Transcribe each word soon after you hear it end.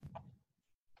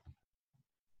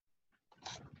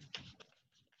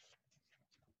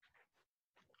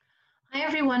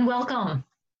everyone, welcome.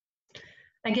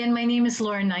 Again, my name is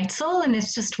Laura Neitzel, and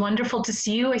it's just wonderful to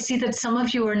see you. I see that some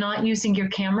of you are not using your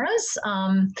cameras,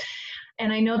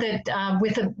 and I know that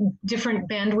with different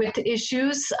bandwidth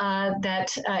issues that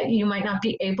you might not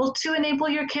be able to enable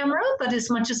your camera, but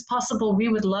as much as possible, we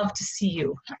would love to see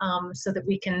you so that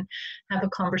we can have a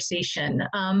conversation.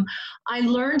 I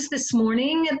learned this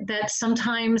morning that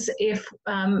sometimes if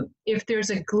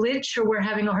there's a glitch or we're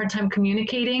having a hard time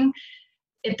communicating,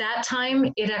 at that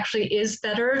time, it actually is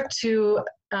better to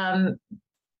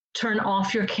turn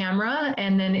off your camera,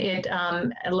 and then it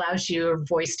allows your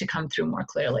voice to come through more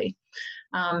clearly.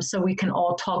 So we can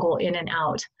all toggle in and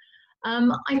out.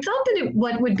 I thought that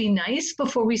what would be nice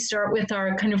before we start with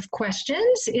our kind of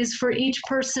questions is for each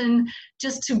person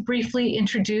just to briefly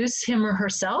introduce him or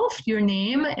herself, your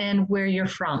name, and where you're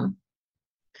from.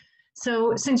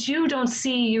 So since you don't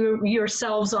see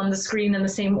yourselves on the screen in the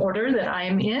same order that I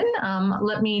am in,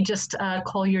 let me just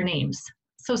call your names.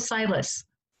 So Silas.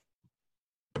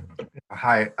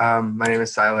 Hi, my name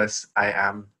is Silas. I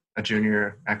am a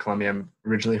junior at Columbia. I'm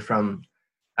originally from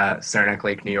Saranac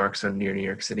Lake, New York, so near New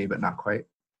York City, but not quite.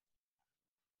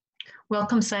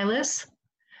 Welcome, Silas.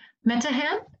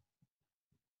 Metahan?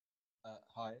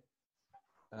 Hi,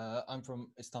 I'm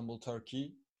from Istanbul,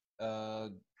 Turkey.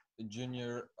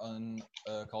 Junior on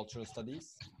cultural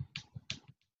studies.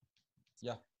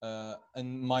 Yeah,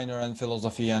 and minor in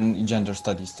philosophy and gender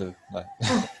studies too.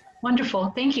 Oh,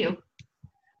 wonderful, thank you.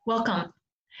 Welcome.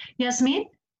 Yasmin?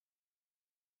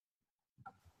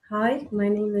 Hi, my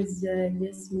name is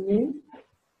Yasmin.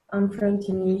 I'm from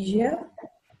Tunisia,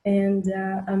 and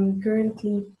I'm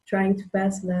currently trying to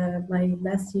pass my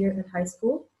last year at high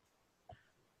school.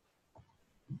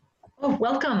 Oh,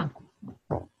 welcome.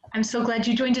 I'm so glad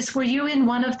you joined us. Were you in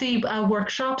one of the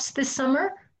workshops this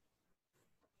summer?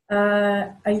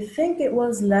 I think it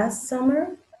was last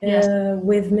summer. Yes.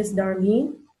 With Miss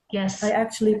Darlene. Yes. I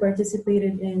actually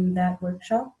participated in that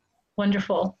workshop.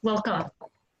 Wonderful. Welcome.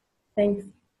 Thanks.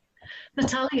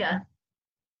 Natalia.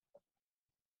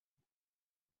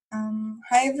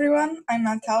 Hi everyone, I'm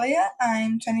Natalia.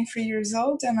 I'm 23 years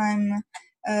old and I'm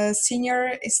a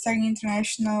senior studying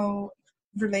international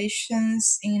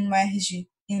relations in UERJ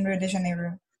in Rio de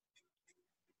Janeiro.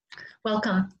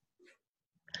 Welcome.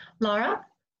 Laura?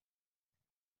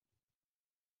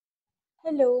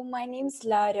 Hello, my name is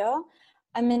Lara.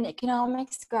 I'm an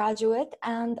economics graduate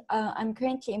and I'm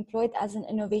currently employed as an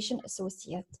innovation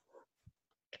associate.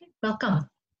 Okay, welcome.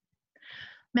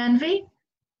 Manvi?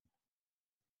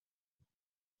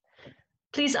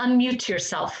 Please unmute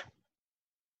yourself.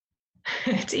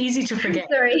 It's easy to forget.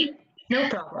 Sorry. No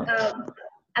problem.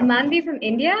 I'm Manvi from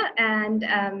India, and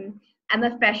I'm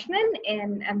a freshman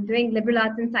I'm doing liberal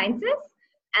arts and sciences,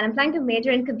 and I'm planning to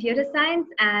major in computer science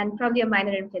and probably a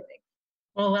minor in physics.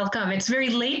 Well, welcome. It's very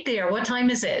late there. What time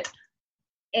is it?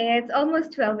 It's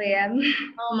almost 12 a.m.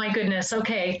 Oh my goodness.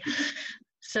 Okay.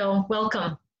 So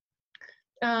welcome.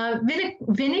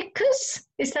 Vinicus,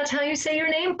 is that how you say your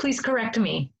name? Please correct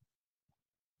me.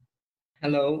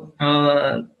 Hello.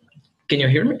 Can you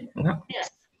hear me? Yes.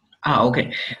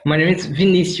 Okay. My name is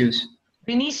Vinicius.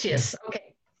 Vinicius.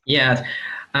 Okay. Yes.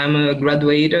 I'm a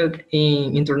graduated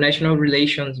in international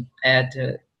relations at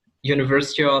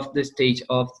University of the State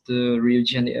of the Rio de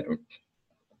Janeiro.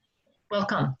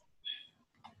 Welcome.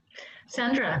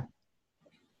 Sandra.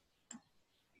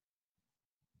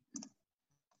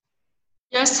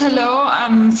 Yes, hello.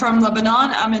 I'm from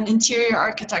Lebanon. I'm an interior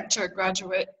architecture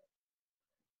graduate.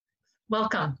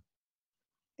 Welcome.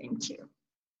 Thank you.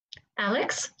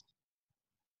 Alex.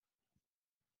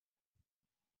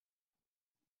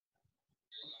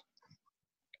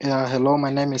 Yeah, hello,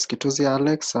 my name is Kituzi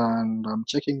Alex and I'm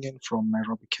checking in from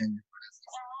Nairobi, Kenya.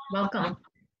 Welcome.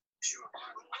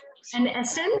 And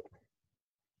Essen?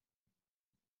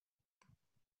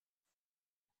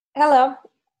 Hello.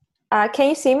 Can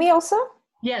you see me also?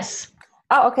 Yes.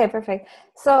 Oh, okay, perfect.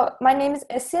 So my name is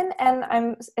Esin and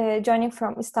I'm joining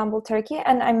from Istanbul, Turkey,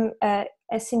 and I'm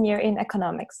a senior in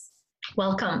economics.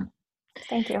 Welcome.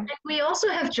 Thank you. And we also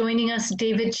have joining us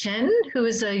David Chen, who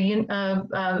is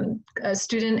a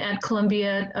student at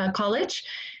Columbia College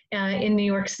in New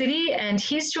York City, and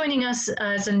he's joining us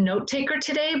as a note taker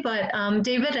today. But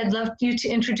David, I'd love you to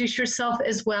introduce yourself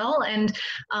as well. And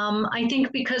I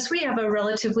think because we have a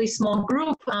relatively small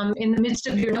group, in the midst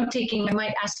of your note taking, I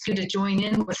might ask you to join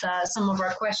in with some of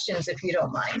our questions, if you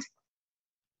don't mind.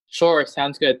 Sure,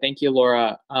 sounds good. Thank you,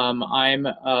 Laura. I'm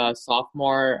a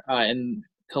sophomore in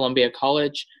Columbia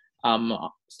College,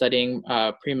 studying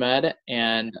pre-med,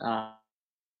 and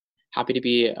happy to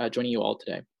be joining you all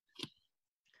today.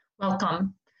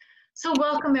 Welcome. So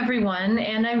welcome everyone,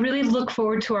 and I really look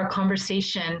forward to our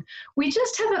conversation. We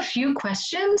just have a few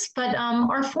questions, but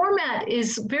our format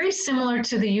is very similar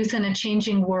to the Youth in a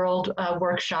Changing World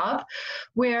workshop,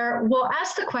 where we'll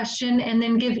ask the question and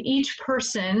then give each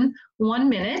person 1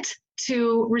 minute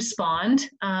to respond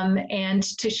and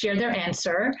to share their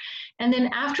answer. And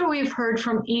then after we've heard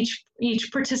from each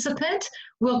participant,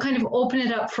 we'll kind of open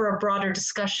it up for a broader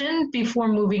discussion before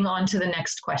moving on to the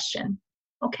next question.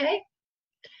 Okay?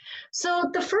 So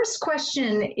the first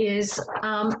question is,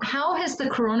 how has the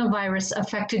coronavirus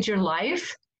affected your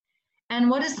life? And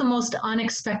what is the most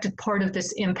unexpected part of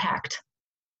this impact?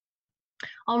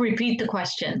 I'll repeat the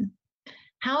question.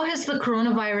 How has the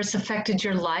coronavirus affected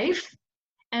your life?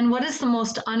 And what is the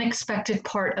most unexpected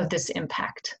part of this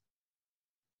impact?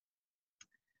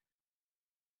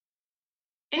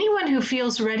 Anyone who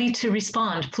feels ready to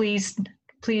respond, please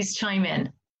chime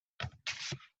in.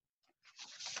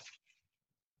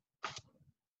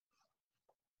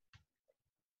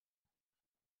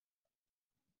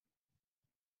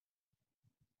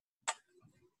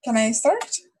 Can I start?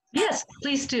 Yes,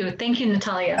 please do. Thank you,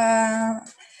 Natalia.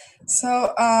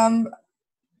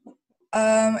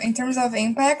 In terms of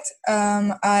impact,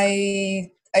 I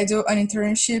do an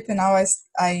internship, and now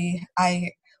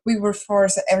we were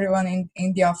forced, everyone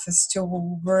in the office, to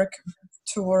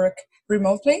work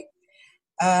remotely.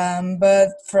 But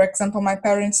for example, my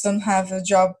parents don't have a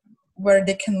job where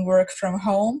they can work from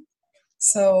home,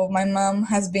 so my mom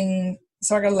has been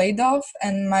sort of laid off,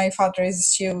 and my father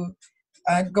is still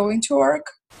going to work.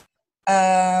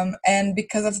 And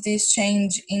because of this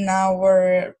change in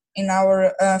our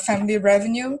family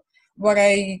revenue, what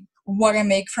I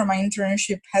make from my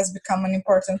internship has become an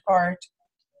important part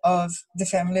of the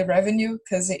family revenue,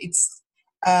 because it's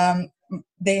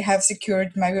they have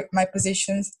secured my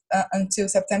positions until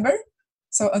September.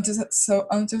 So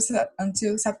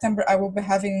until September, I will be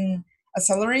having a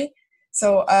salary.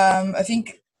 So I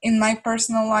think in my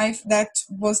personal life, that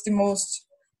was the most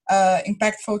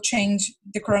impactful change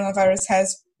the coronavirus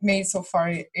has made so far.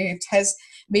 It has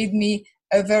made me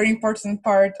a very important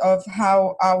part of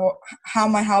how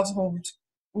my household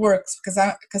works,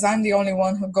 because I'm the only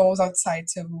one who goes outside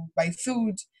to buy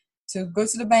food, to go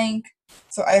to the bank.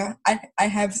 So I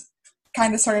have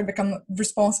kind of sort of become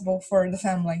responsible for the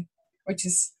family, which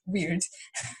is weird.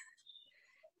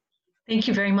 Thank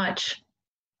you very much.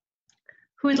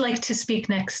 Who would like to speak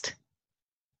next?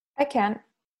 I can.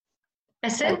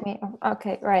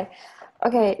 Okay, right.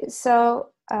 Okay,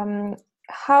 so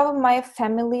how my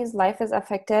family's life is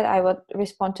affected, I would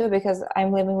respond to, because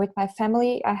I'm living with my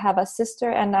family. I have a sister,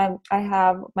 and I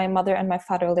have my mother and my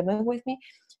father living with me.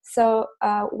 So,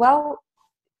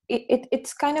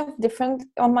 it's kind of different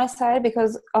on my side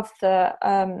because of the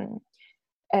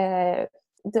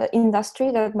industry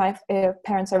that my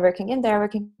parents are working in. They're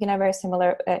working in a very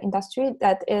similar industry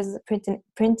that is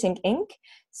printing ink.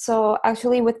 So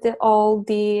actually with all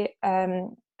the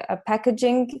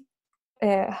packaging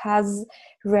has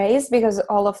raised, because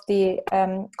all of the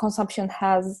consumption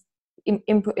has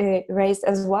raised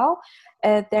as well.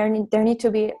 There need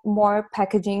to be more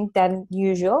packaging than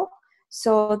usual.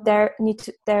 So there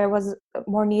was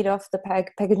more need of the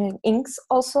packaging inks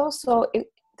also. So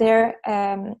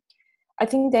I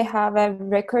think they have a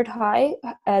record high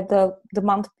the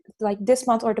month, like this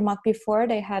month or the month before,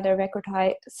 they had a record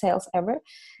high sales ever.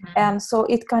 So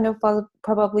it kind of was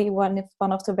probably one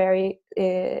of the very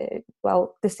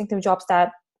distinctive jobs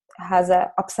that has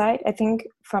a upside, I think,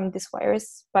 from this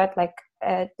virus. But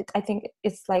I think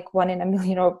it's like 1 in a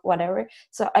million or whatever.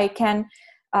 So I can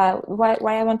why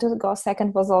I want to go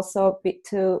second was also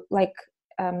to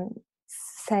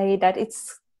say that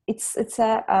it's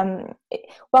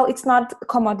not a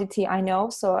commodity, I know.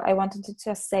 So I wanted to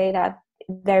just say that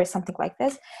there is something like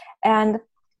this. And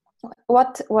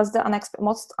what was the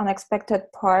most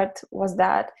unexpected part was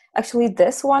that actually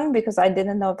this one, because I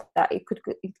didn't know that it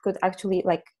could actually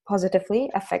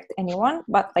positively affect anyone,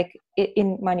 but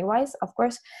in money wise, of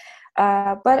course.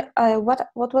 But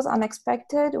what was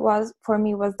unexpected was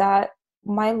that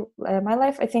my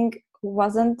life, I think,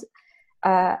 wasn't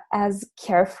as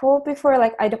careful before.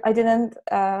 I didn't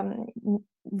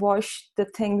wash the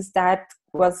things that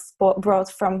was brought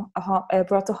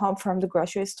to home from the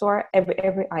grocery store,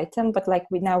 every item, but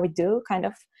we do kind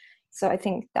of. So I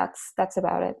think that's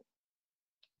about it.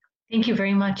 Thank you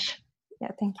very much.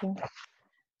 Yeah, thank you.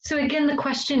 So again, the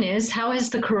question is, how has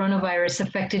the coronavirus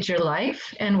affected your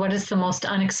life, and what is the most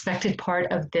unexpected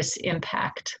part of this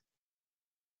impact?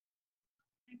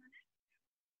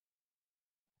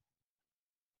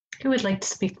 Who would like to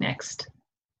speak next?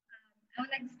 I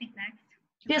would like to speak next.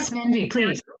 Yes, Manvi,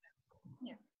 please.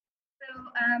 Yeah. So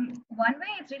One way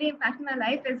it's really impacted my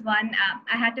life is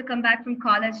I had to come back from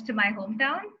college to my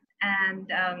hometown,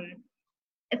 and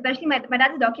especially my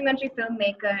dad's a documentary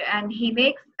filmmaker, and he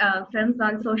makes films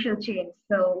on social change.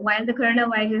 So while the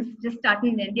coronavirus just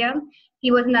started in India,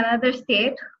 he was in another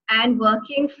state and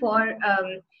working for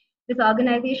this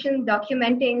organization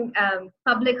documenting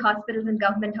public hospitals and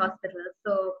government hospitals.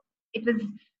 So it was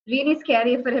really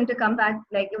scary for him to come back.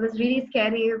 Like, it was really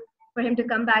scary for him to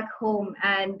come back home,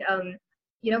 and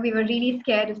we were really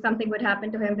scared if something would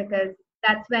happen to him, because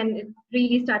that's when it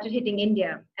really started hitting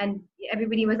India, and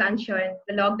everybody was unsure, and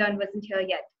the lockdown wasn't here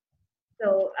yet.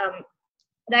 So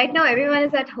right now everyone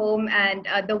is at home, and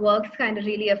the work's kind of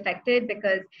really affected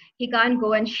because he can't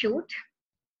go and shoot.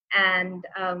 And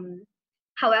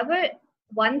however,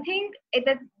 one thing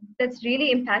that's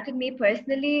really impacted me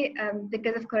personally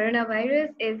because of coronavirus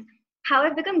is how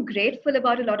I've become grateful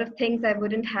about a lot of things I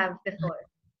wouldn't have before.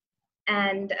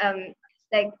 And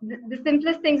like the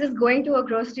simplest things is going to a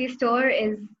grocery store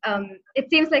is it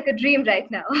seems like a dream right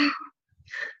now.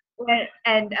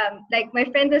 Like my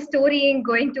friends are storying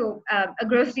going to a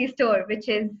grocery store, which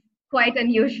is quite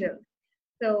unusual.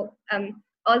 So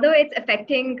although it's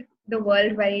affecting the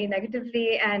world very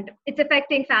negatively, and it's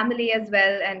affecting family as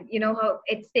well, and how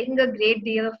it's taking a great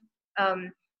deal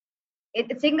of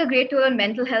it's taking a great toll on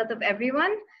mental health of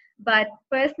everyone. But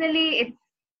personally,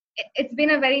 it's been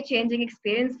a very changing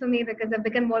experience for me, because I've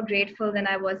become more grateful than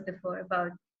I was before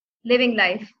about living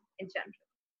life in general.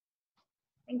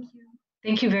 Thank you.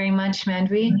 Thank you very much,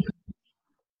 Manvi.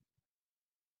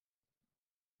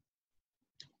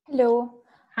 Hello.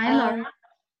 Hi, Laura.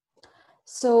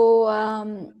 So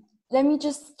let me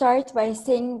just start by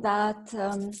saying that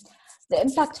the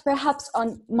impact perhaps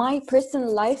on my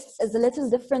personal life is a little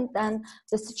different than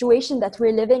the situation that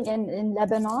we're living in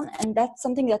Lebanon. And that's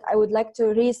something that I would like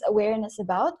to raise awareness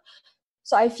about.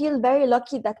 So I feel very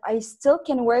lucky that I still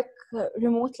can work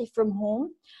remotely from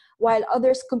home, while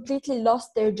others completely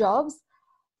lost their jobs.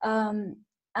 And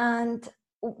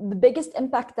the biggest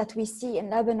impact that we see in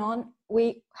Lebanon,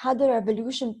 we had a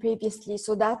revolution previously,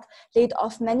 so that laid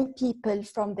off many people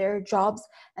from their jobs.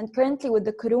 And currently with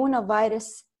the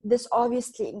coronavirus, this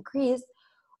obviously increased,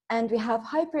 and we have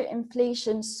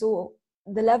hyperinflation. So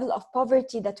the level of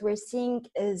poverty that we're seeing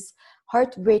is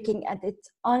heartbreaking, and it's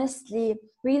honestly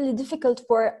really difficult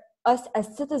for us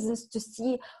as citizens to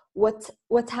see what's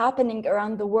happening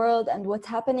around the world and what's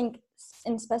happening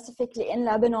specifically in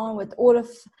Lebanon with all of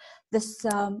this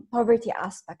poverty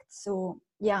aspect. So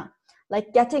yeah,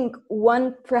 like getting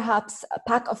perhaps a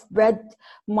pack of bread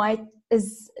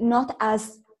is not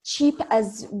as cheap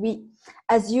as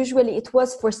usually it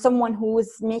was for someone who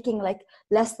was making like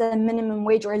less than minimum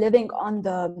wage or living on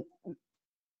the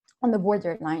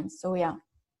borderline. So yeah.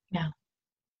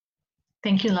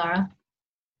 Thank you, Lara.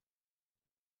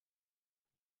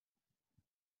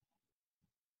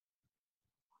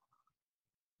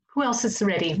 Who else is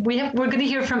ready? We're going to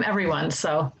hear from everyone,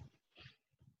 so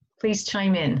please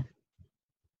chime in.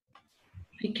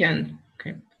 I can.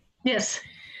 Okay. Yes.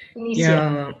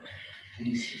 Yeah.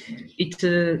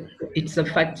 It's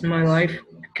affected my life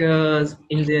because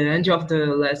in the end of the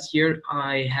last year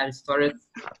I had started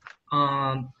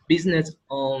business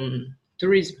on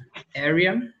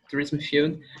tourism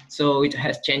field, so it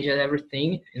has changed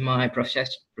everything in my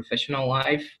professional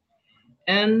life,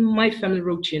 and my family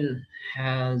routine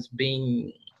has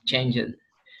been changed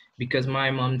because my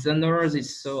mom's a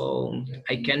nurse, so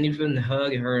I can't even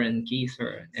hug her and kiss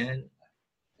her, and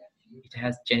it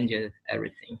has changed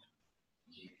everything.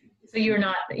 So you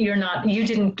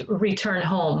didn't return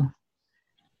home.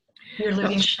 You're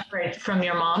living separate from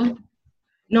your mom?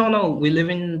 No, we live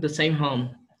in the same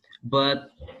home,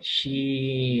 but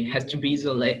she has to be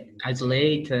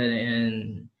isolated,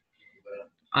 and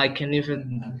I can't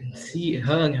even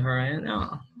hug her, and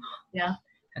yeah,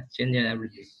 that's changed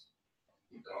everything.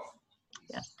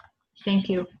 Yes, thank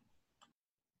you.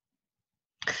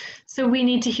 So we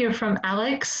need to hear from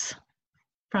Alex,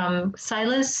 from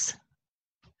Silas,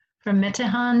 from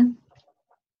Metehan,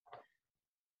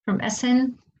 from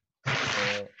Essen.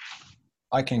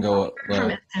 I can go.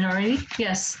 From Essen already?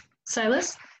 Yes.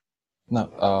 Silas?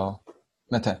 No,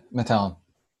 Metehan.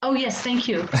 Oh, yes, thank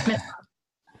you.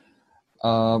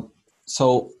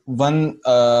 So when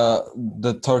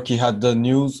the Turkey had the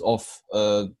news of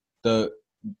the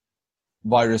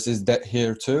virus is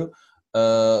here too,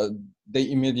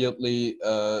 they immediately,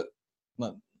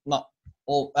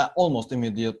 almost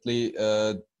immediately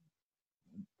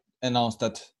announced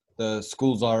that the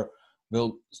schools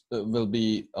will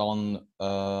be on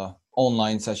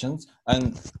online sessions,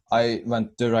 and I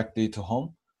went directly to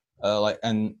home,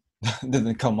 and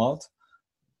didn't come out.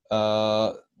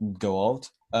 go out.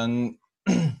 And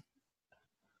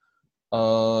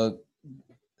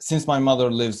since my mother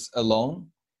lives alone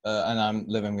and I'm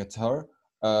living with her,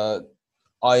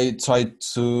 I try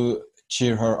to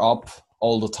cheer her up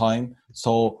all the time,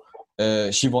 so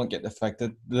she won't get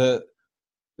affected.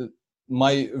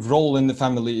 My role in the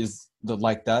family is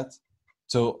like that,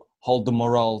 to hold the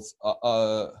morals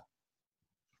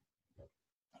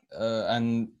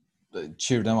and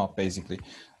cheer them up, basically.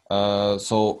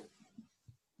 So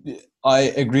I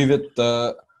agree with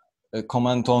the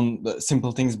comment on the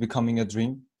simple things becoming a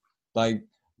dream, like,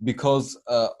 because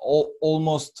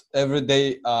almost every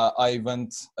day I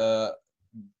went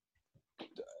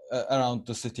around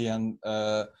the city and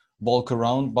walk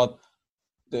around, but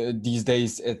these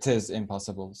days it is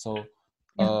impossible. So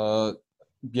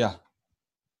yeah,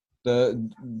 the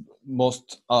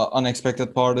most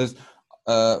unexpected part is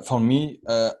for me,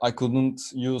 I couldn't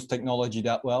use technology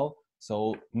that well,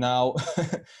 so now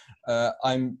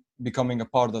I'm becoming a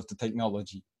part of the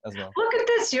technology as well. Look at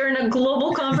this, you're in a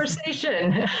global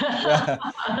conversation.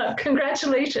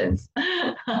 Congratulations.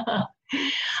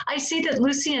 I see that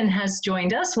Lucien has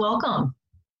joined us. Welcome.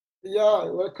 Yeah,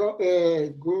 welcome.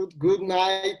 Good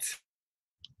night.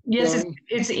 Yes,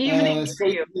 it's evening for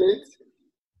you. Late.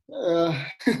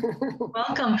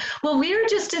 Welcome. Well, we are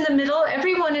just in the middle.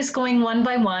 Everyone is going one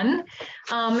by one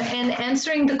and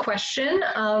answering the question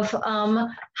of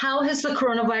how has the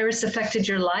coronavirus affected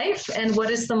your life and what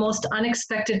is the most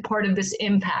unexpected part of this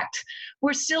impact?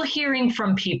 We're still hearing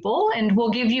from people, and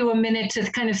we'll give you a minute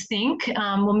to kind of think.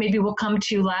 Maybe we'll come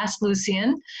to you last,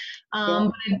 Lucien.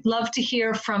 But I'd love to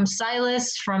hear from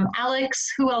Silas, from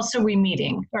Alex. Who else are we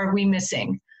meeting? Or are we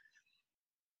missing?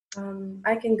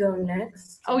 I can go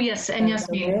next. Oh, yes, and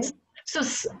Yasmin. Okay. So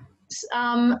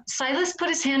Silas put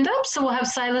his hand up, so we'll have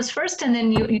Silas first, and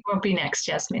then you will be next,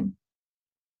 Yasmin.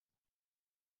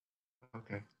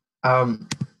 Okay.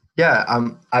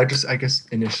 I guess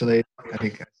initially, I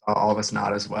think I saw all of us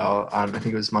nod as well. I think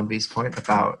it was Manvi's point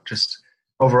about just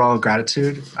overall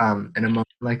gratitude in a moment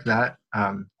like that.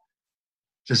 I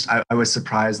was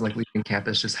surprised, like leaving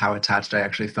campus, just how attached I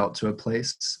actually felt to a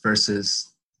place versus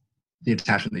the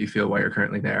attachment that you feel while you're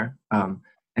currently there. And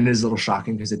it is a little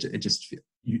shocking because it just,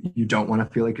 you don't want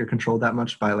to feel like you're controlled that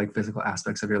much by like physical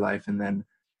aspects of your life. And then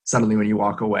suddenly when you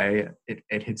walk away,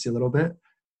 it hits you a little bit.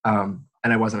 And I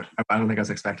don't think I was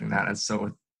expecting that, as so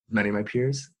with many of my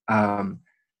peers. And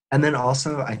then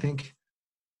also I think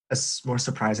a more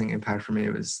surprising impact for me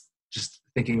was just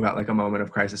thinking about like a moment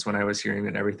of crisis when I was hearing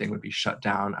that everything would be shut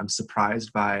down. I'm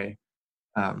surprised by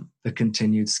the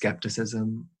continued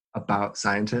skepticism about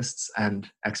scientists and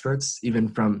experts, even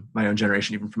from my own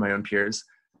generation, even from my own peers.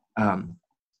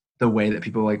 The way that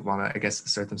people like want to, I guess,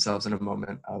 assert themselves in a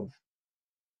moment of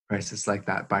crisis like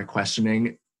that by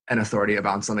questioning an authority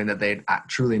about something that they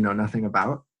truly know nothing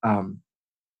about. And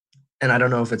I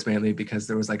don't know if it's mainly because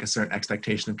there was like a certain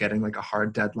expectation of getting like a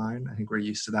hard deadline. I think we're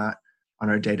used to that on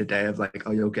our day-to-day of like,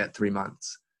 oh, you'll get 3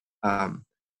 months. And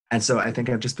so I think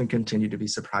I've just been continued to be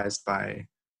surprised by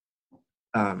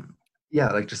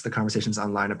like just the conversations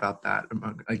online about that,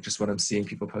 like just what I'm seeing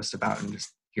people post about and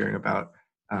just hearing about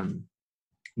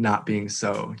not being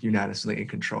so unanimously in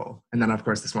control. And then of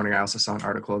course this morning I also saw an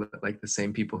article that like the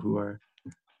same people who are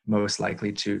most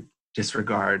likely to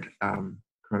disregard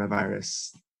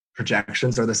coronavirus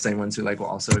projections are the same ones who like will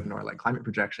also ignore like climate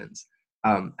projections.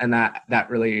 And that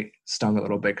really stung a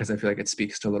little bit because I feel like it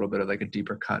speaks to a little bit of like a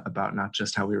deeper cut about not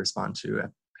just how we respond to a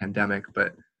pandemic,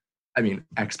 but I mean,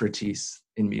 expertise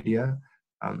in media.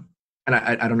 And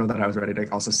I don't know that I was ready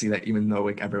to also see that even though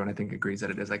like everyone I think agrees that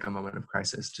it is like a moment of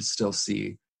crisis, to still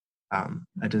see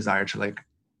a desire to like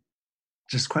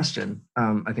just question,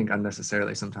 I think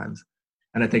unnecessarily sometimes.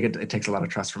 And I think it takes a lot of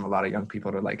trust from a lot of young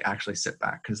people to like actually sit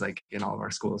back, because like in all of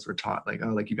our schools we're taught like,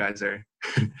 oh, like you guys are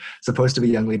supposed to be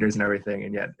young leaders and everything,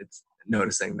 and yet it's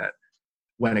noticing that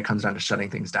when it comes down to shutting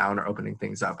things down or opening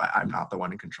things up, I'm not the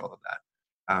one in control of that.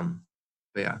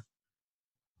 But yeah.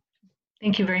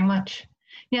 Thank you very much.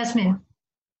 Yasmin.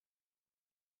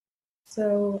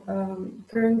 So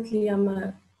currently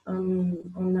I'm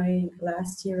on my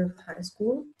last year of high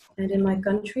school, and in my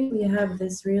country we have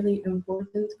this really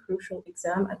important, crucial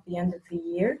exam at the end of the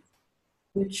year,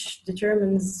 which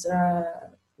determines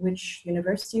which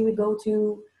university we go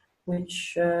to,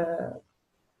 which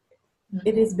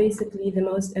it is basically the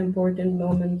most important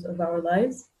moment of our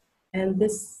lives. And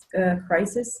this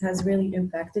crisis has really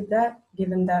impacted that,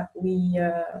 given that we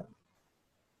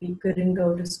couldn't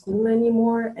go to school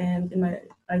anymore, and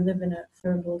I live in a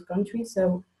third world country,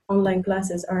 so online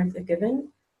classes aren't a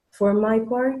given. For my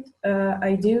part,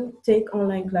 I do take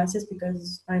online classes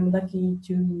because I'm lucky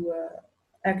to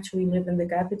actually live in the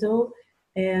capital,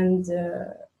 and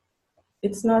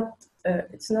it's not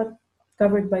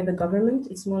covered by the government.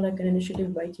 It's more like an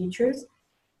initiative by teachers.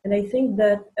 And I think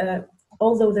that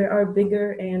although there are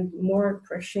bigger and more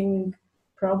pressing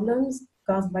problems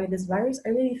caused by this virus, I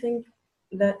really think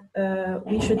that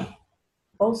we should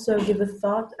also give a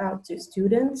thought out to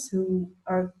students who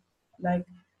are like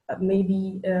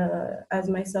maybe as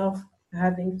myself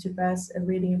having to pass a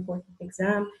really important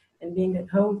exam and being at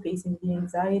home facing the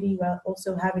anxiety while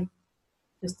also having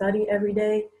to study every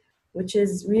day, which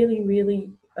is really,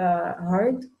 really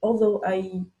hard. Although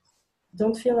I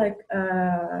don't feel like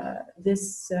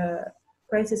this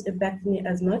crisis impacted me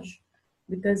as much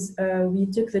because we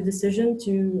took the decision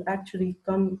to actually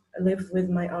come live with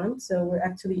my aunt. So we're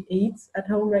actually 8 at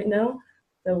home right now.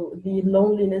 So the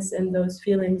loneliness and those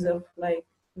feelings of like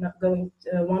not going,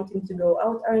 wanting to go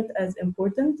out aren't as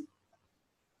important,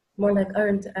 more like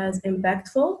aren't as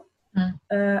impactful.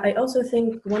 I also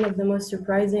think one of the most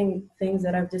surprising things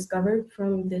that I've discovered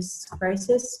from this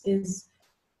crisis is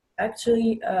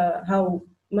actually how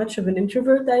much of an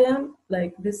introvert I am.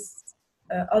 Like this,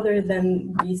 other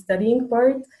than the studying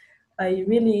part, I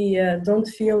really don't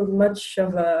feel much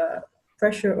of a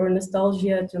pressure or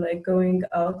nostalgia to like going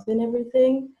out and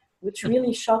everything, which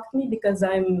really shocked me because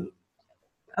I'm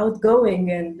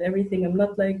outgoing and everything. I'm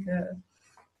not like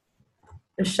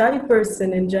a shy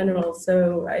person in general.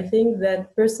 So I think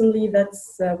that personally,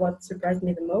 that's what surprised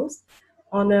me the most.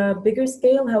 On a bigger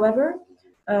scale, however,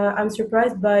 I'm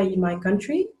surprised by my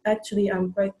country. Actually,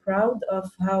 I'm quite proud of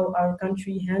how our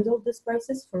country handled this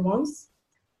crisis for once,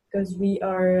 because we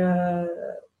are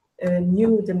a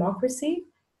new democracy.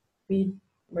 We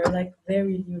were like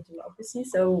very new democracy.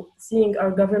 So seeing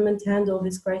our government handle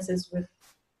this crisis with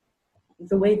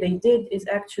the way they did is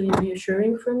actually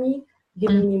reassuring for me,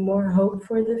 giving me more hope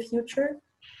for the future.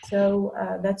 So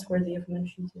that's worthy of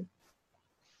mention too.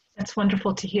 That's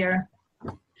wonderful to hear.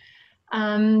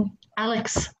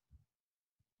 Alex.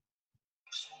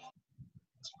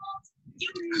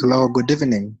 Hello, good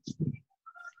evening.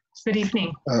 Good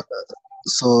evening.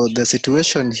 So the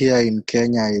situation here in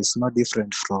Kenya is no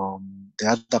different from the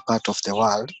other part of the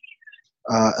world.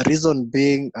 Reason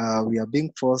being, we are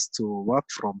being forced to work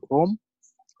from home,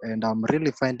 and I'm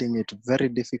really finding it very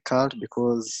difficult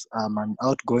because I'm an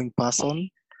outgoing person.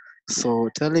 So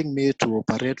telling me to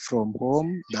operate from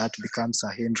home, that becomes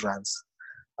a hindrance.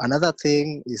 Another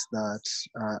thing is that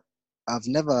I've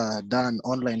never done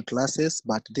online classes,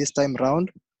 but this time round,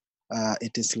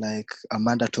 it is like a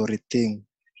mandatory thing.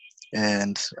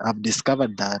 And I've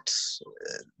discovered that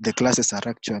the classes are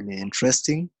actually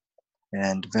interesting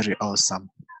and very awesome.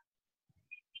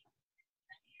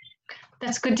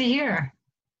 That's good to hear.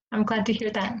 I'm glad to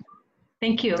hear that.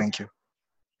 Thank you. Thank you.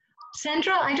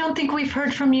 Sandra, I don't think we've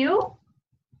heard from you.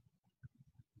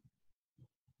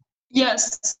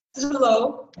 Yes.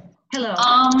 Hello. Hello.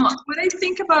 What I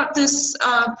think about this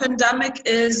pandemic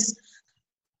is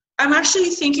I'm actually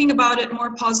thinking about it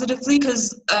more positively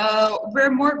because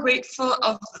we're more grateful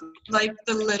of like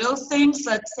the little things.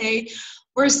 Let's say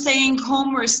we're staying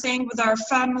home, we're staying with our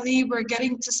family, we're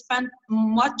getting to spend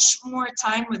much more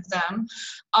time with them.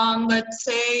 Let's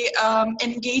say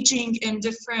engaging in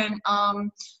different,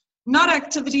 not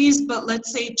activities, but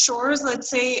let's say chores. Let's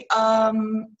say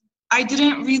I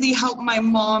didn't really help my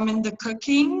mom in the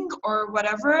cooking or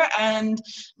whatever, and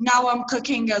now I'm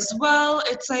cooking as well.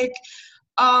 It's like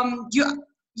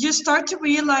you start to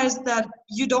realize that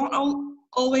you don't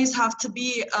always have to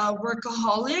be a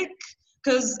workaholic,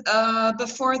 because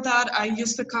before that I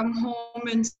used to come home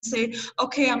and say,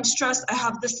 okay, I'm stressed, I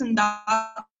have this and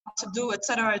that to do,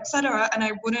 etc., and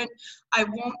I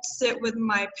won't sit with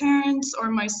my parents or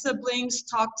my siblings,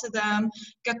 talk to them,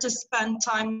 get to spend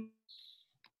time.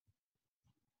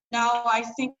 Now I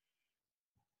think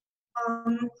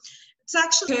it's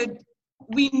actually good.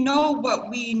 We know what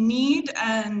we need,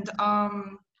 and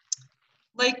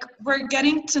like we're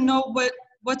getting to know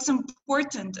what's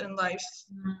important in life.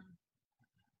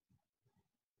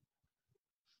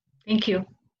 Thank you.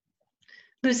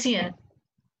 Lucien.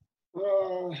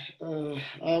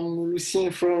 I'm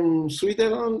Lucien from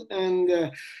Switzerland,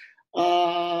 and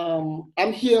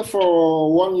I'm here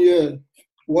for 1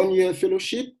 year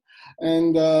fellowship,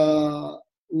 and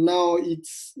now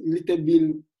it's little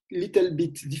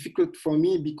bit difficult for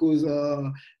me because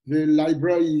the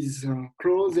library is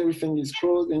closed, everything is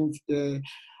closed, and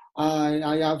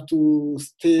I have to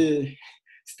stay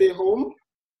home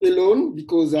alone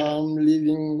because I'm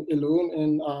living alone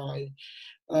and I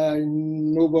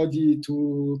nobody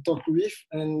to talk with,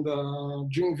 and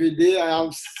during the day I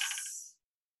have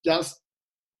just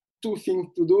two things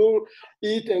to do: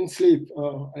 eat and sleep.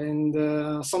 And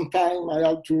sometimes I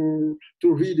have to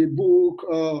read a book.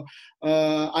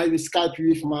 I will Skype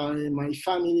with my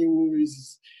family who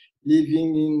is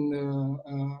living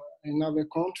in another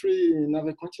country,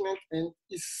 another continent, and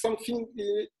it's something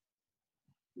a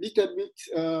little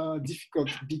bit difficult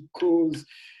because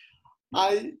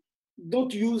I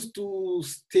don't used to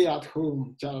stay at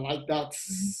home like that.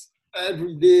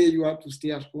 Every day you have to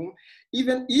stay at home.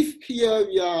 Even if here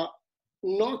we are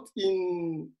not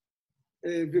in,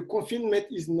 the confinement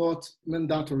is not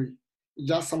mandatory, it's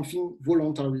just something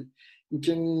voluntary. You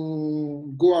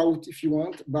can go out if you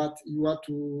want, but you have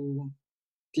to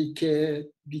take care,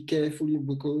 be carefully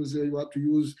because you have to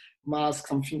use mask,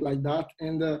 something like that.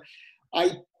 And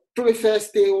I prefer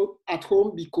stay at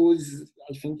home because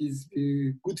I think it's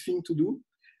a good thing to do.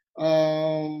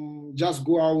 Just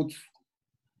go out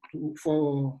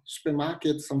for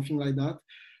supermarket, something like that.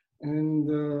 And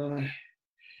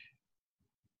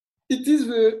it is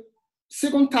the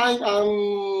second time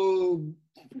I'm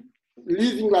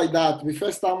living like that. The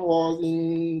first time was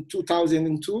in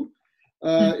 2002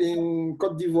 in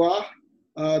Côte d'Ivoire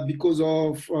because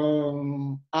of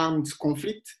armed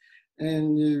conflict,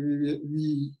 and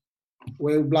we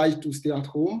were obliged to stay at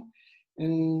home.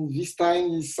 And this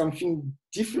time is something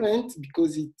different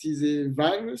because it is a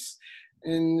virus,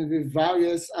 and the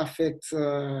virus affects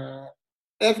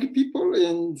every people,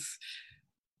 and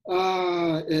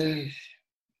it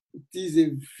is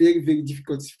a very, very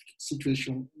difficult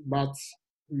situation, but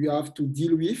we have to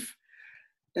deal with.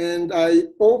 And I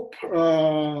hope we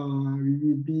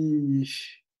will be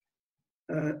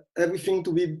everything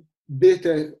to be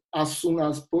better as soon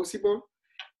as possible.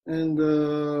 And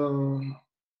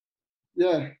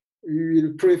yeah, we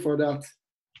will pray for that.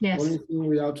 Yes. The only thing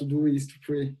we have to do is to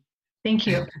pray. Thank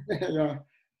you. Yeah.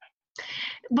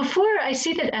 Before, I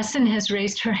see that Essen has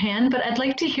raised her hand, but I'd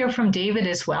like to hear from David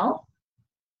as well.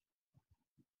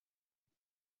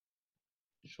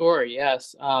 Sure,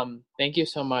 yes. Thank you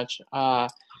so much.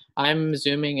 I'm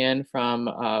zooming in from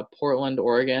Portland,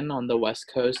 Oregon on the west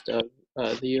coast of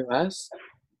the US.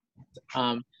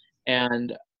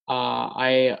 And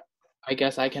I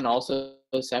guess I can also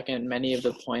second many of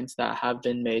the points that have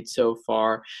been made so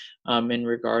far in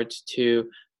regards to,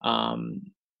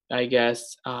 I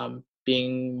guess,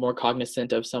 being more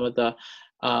cognizant of some of the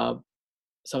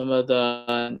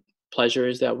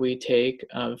pleasures that we take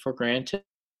for granted.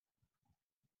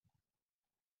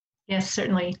 Yes,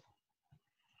 certainly.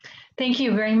 Thank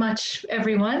you very much,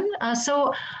 everyone.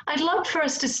 So I'd love for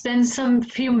us to spend some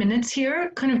few minutes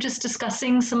here kind of just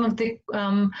discussing some of the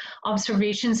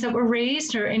observations that were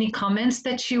raised or any comments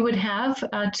that you would have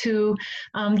to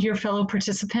your fellow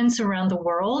participants around the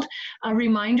world. A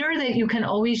reminder that you can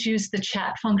always use the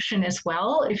chat function as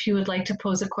well if you would like to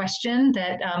pose a question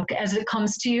that as it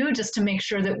comes to you, just to make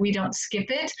sure that we don't skip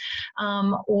it,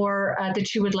 or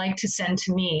that you would like to send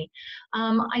to me.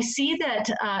 I see that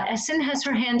Essen has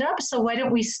her hand up, so why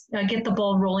don't we get the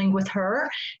ball rolling with her?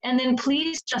 And then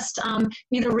please just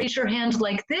either raise your hand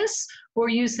like this or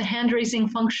use the hand raising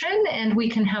function and we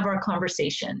can have our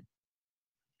conversation.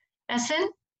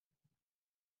 Essen?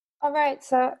 All right,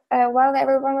 so while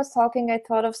everyone was talking, I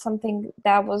thought of something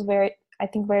that was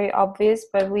very obvious,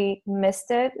 but we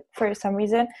missed it for some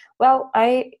reason. Well,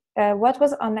 what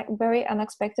was very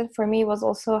unexpected for me was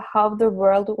also how the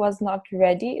world was not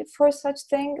ready for such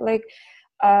thing. Like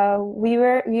we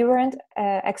weren't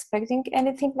expecting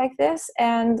anything like this,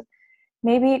 and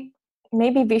maybe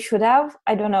we should have.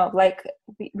 I don't know. Like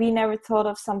we never thought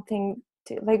of something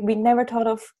we never thought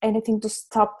of anything to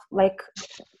stop like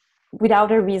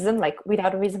without a reason.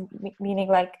 Meaning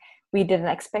like we didn't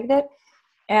expect it,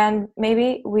 and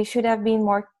maybe we should have been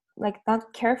more. Like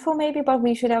not careful maybe, but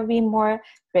we should have been more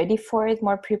ready for it,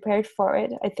 more prepared for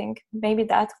it. I think maybe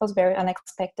that was very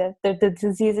unexpected. The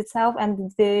disease itself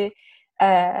and the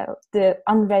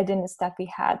unreadiness that we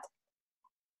had.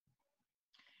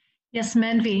 Yes,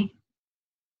 Manvi.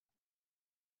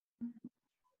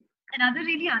 Another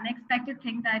really unexpected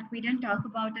thing that we didn't talk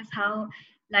about is how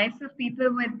lives of people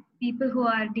who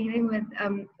are dealing with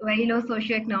very low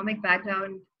socioeconomic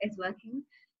background is working.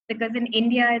 Because in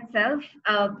India itself,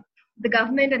 the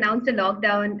government announced a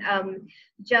lockdown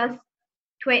just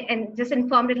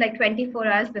informed it like 24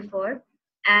 hours before.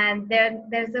 And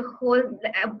there's a whole,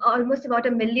 almost about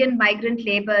 1 million migrant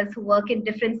laborers who work in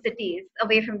different cities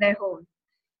away from their home.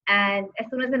 And as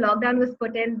soon as the lockdown was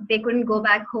put in, they couldn't go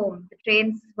back home. The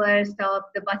trains were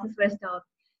stopped, the buses were stopped.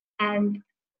 And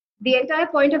the entire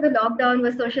point of the lockdown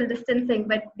was social distancing,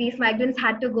 but these migrants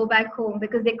had to go back home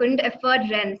because they couldn't afford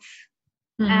rents.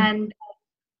 And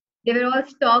they were all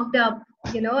stocked up,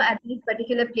 at these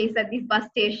particular places, at these bus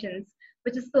stations,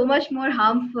 which is so much more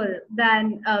harmful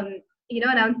than,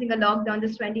 announcing a lockdown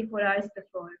just 24 hours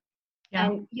before. Yeah.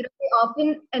 And, they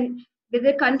often, and in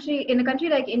a country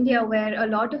like India, where a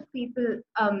lot of people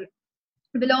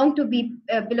belong to be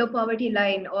below poverty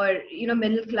line, or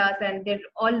middle class, and they're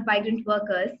all migrant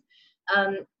workers,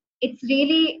 it's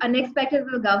really unexpected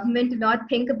for the government to not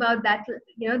think about that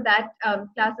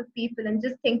class of people, and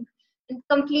just think and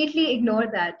completely ignore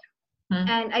that.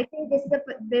 And I think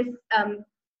this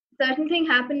certain thing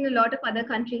happened in a lot of other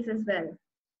countries as well,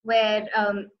 where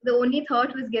the only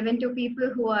thought was given to people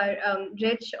who are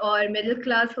rich or middle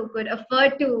class, who could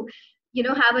afford to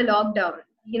have a lockdown,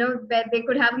 where they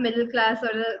could have a middle class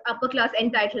or a upper class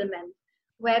entitlement,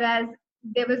 whereas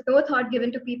there was no thought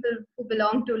given to people who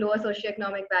belong to lower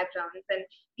socioeconomic backgrounds, and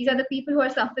these are the people who are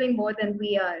suffering more than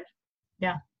we are.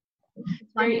 Yeah.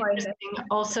 Very interesting.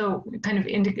 Also, kind of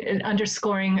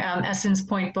underscoring Essen's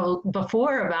point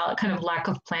before about kind of lack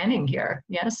of planning here.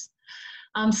 Yes.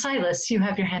 Silas, you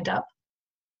have your hand up.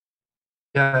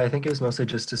 Yeah, I think it was mostly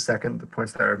just to second the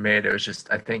points that were made. It was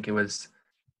just, I think it was,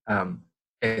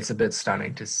 it's a bit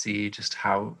stunning to see just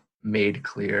how made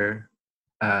clear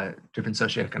different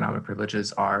socioeconomic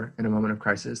privileges are in a moment of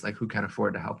crisis, like who can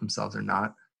afford to help themselves or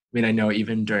not. I mean, I know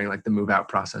even during like the move out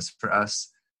process for us,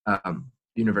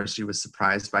 the university was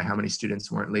surprised by how many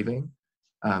students weren't leaving,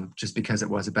 just because it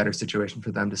was a better situation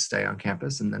for them to stay on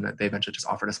campus. And then they eventually just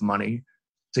offered us money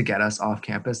to get us off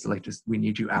campus, to like, just, we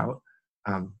need you out.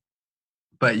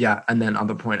 But yeah, and then on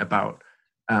the point about,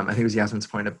 I think it was Yasmin's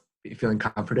point of feeling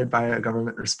comforted by a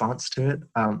government response to it,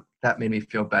 that made me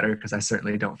feel better, because I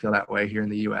certainly don't feel that way here in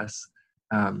the US.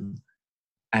 And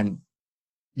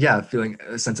yeah, feeling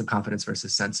a sense of confidence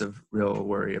versus sense of real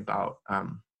worry about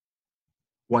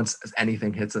once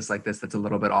anything hits us like this that's a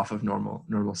little bit off of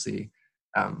normalcy,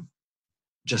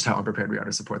 just how unprepared we are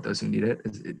to support those who need it.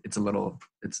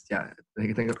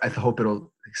 I hope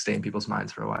it'll stay in people's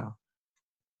minds for a while.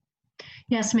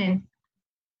 Yasmin.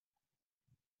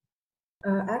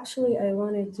 Actually, I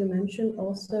wanted to mention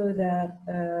also that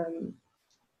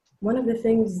one of the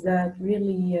things that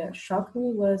really shocked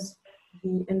me was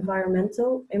the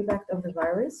environmental impact of the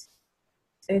virus.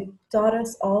 It taught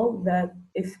us all that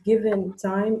if given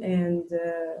time and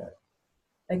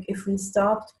like if we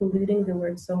stopped polluting the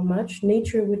world so much,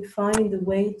 nature would find a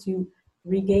way to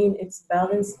regain its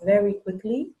balance very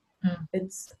quickly.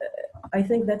 It's, I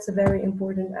think that's a very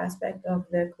important aspect of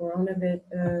the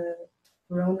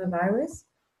coronavirus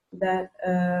that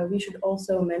we should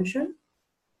also mention.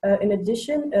 In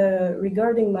addition,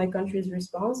 regarding my country's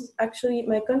response, actually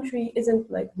my country isn't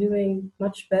like doing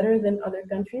much better than other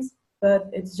countries, but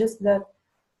it's just that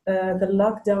the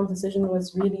lockdown decision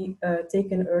was really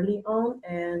taken early on,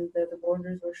 and the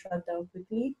borders were shut down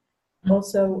quickly.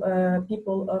 Also,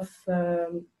 people of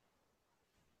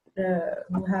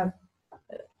who have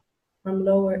from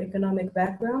lower economic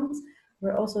backgrounds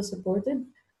were also supported,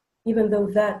 even though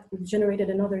that generated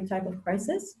another type of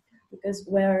crisis, because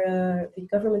where the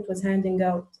government was handing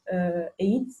out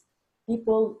aid,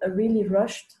 people really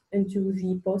rushed into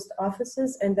the post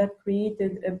offices, and that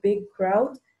created a big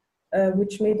crowd,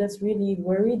 which made us really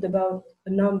worried about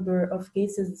the number of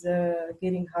cases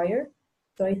getting higher.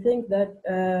 So I think that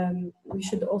we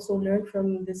should also learn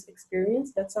from this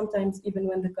experience that sometimes even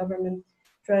when the government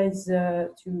tries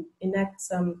to enact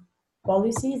some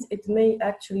policies, it may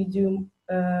actually do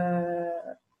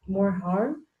more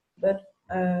harm. But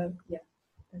yeah,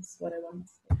 that's what I want to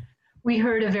say. We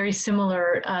heard a very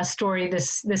similar story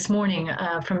this morning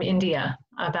from India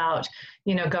about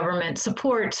government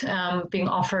support being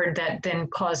offered that then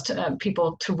caused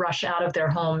people to rush out of their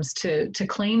homes to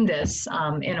claim this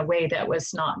in a way that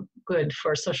was not good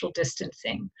for social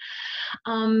distancing.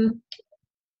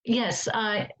 Yes,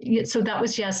 so that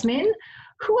was Yasmin.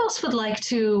 Who else would like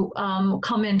to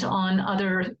comment on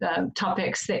other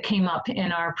topics that came up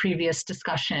in our previous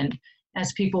discussion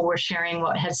as people were sharing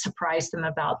what had surprised them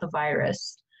about the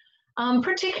virus,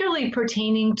 particularly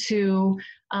pertaining to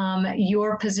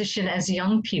your position as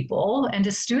young people and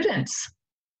as students?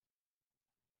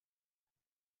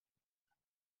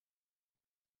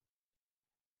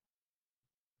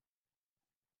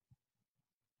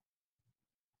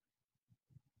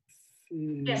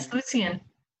 Yes, Lucian.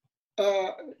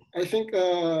 I think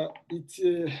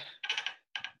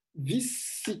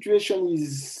this situation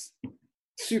is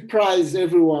surprised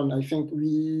everyone. I think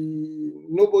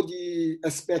nobody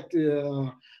expect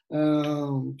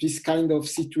this kind of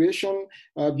situation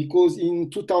because in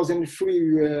 2003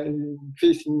 we were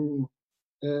facing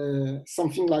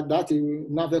something like that,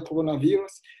 another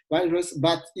coronavirus,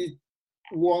 but it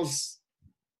was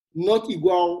not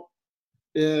equal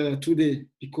today,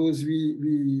 because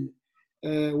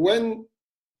when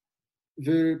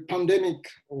the pandemic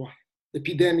or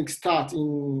epidemic start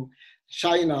in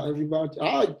China, everybody,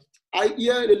 I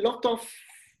hear a lot of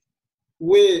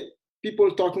way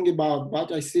people talking about,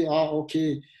 but I say,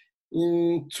 okay,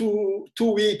 in two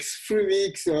weeks, 3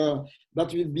 weeks,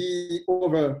 that will be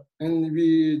over, and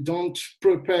we don't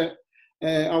prepare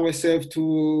ourselves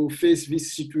to face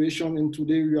this situation. And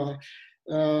today we are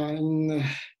in a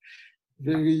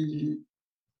very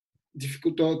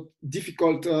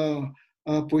difficult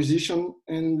position.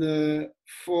 And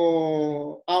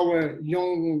for our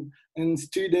young and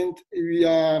student, we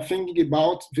are thinking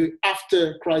about the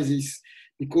after crisis,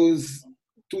 because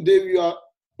today we are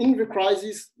in the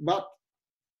crisis, but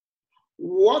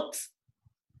what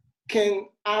can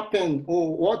happen,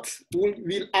 or what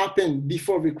will happen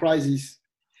before the crisis?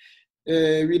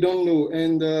 We don't know,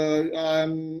 and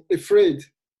I'm afraid,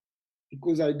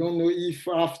 because I don't know if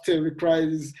after the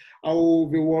crisis, how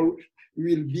the world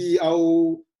will be,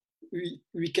 how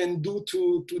we can do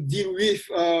to deal with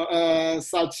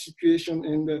such situation.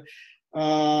 And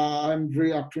I'm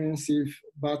very apprehensive,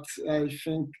 but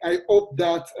I hope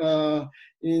that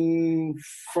in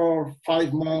 4 or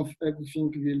 5 months,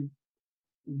 everything will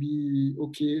be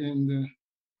okay. And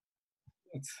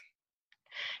that's.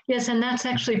 Yes, and that's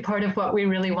actually part of what we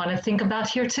really want to think about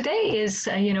here today is,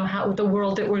 how the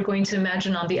world that we're going to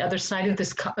imagine on the other side of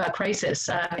this crisis.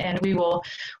 And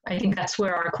I think that's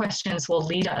where our questions will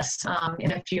lead us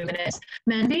in a few minutes.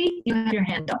 Mandy, you have your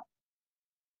hand up.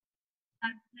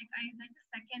 I'd like to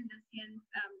second Lucian's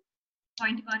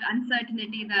point about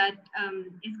uncertainty that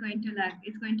is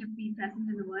going to be present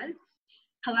in the world.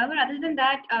 However, other than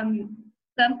that,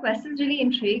 some questions really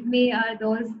intrigue me are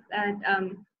those that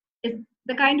is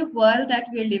the kind of world that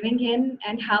we're living in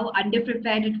and how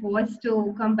underprepared it was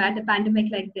to combat a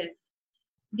pandemic like this.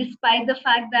 Despite the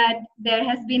fact that there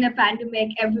has been a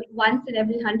pandemic once in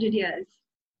every 100 years,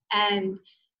 and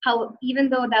how even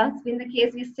though that's been the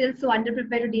case, we're still so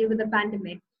underprepared to deal with the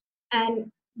pandemic.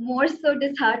 And more so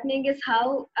disheartening is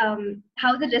how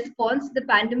the response to the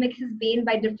pandemic has been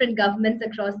by different governments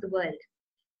across the world.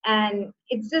 And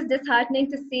it's just disheartening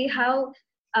to see how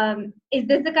is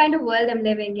this the kind of world I'm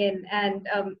living in, and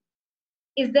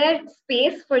is there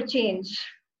space for change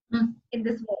in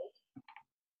this world?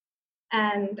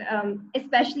 And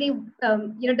especially,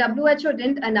 WHO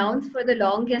didn't announce for the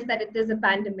longest that it is a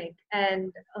pandemic,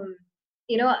 and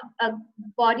a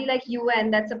body like UN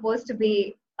that's supposed to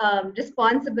be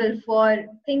responsible for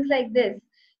things like this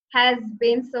has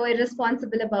been so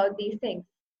irresponsible about these things.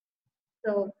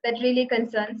 So that really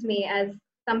concerns me as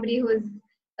somebody who's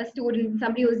a student,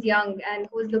 somebody who's young and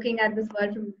who's looking at this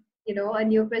world from a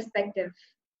new perspective.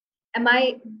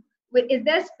 Is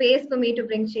there space for me to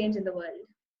bring change in the world?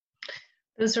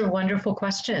 Those are wonderful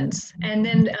questions. And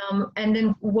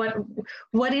then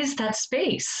what is that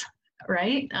space,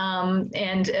 right?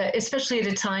 And especially at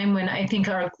a time when I think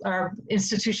our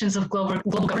institutions of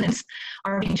global governance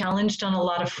are being challenged on a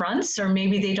lot of fronts, or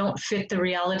maybe they don't fit the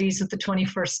realities of the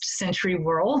 21st century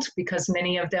world, because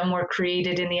many of them were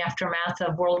created in the aftermath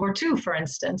of World War II, for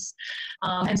instance.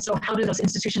 And so how do those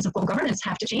institutions of global governance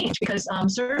have to change? Because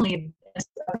certainly, as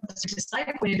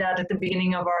I pointed out at the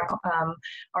beginning of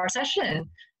our session,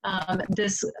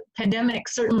 this pandemic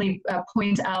certainly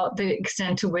points out the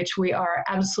extent to which we are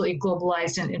absolutely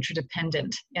globalized and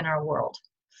interdependent in our world.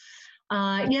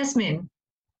 Yasmin.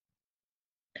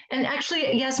 And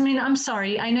actually, Yasmin, I'm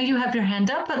sorry, I know you have your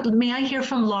hand up, but may I hear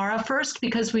from Laura first,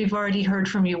 because we've already heard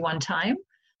from you one time.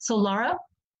 So Laura?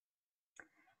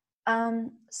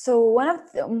 So one of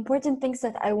the important things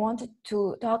that I wanted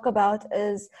to talk about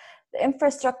is the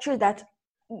infrastructure that,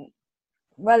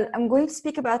 well, I'm going to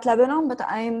speak about Lebanon, but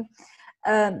I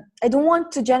don't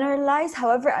want to generalize.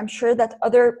 However, I'm sure that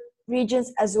other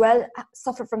regions as well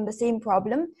suffer from the same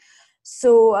problem.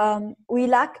 So we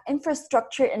lack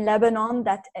infrastructure in Lebanon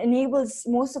that enables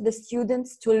most of the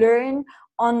students to learn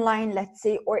online, let's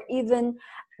say, or even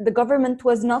the government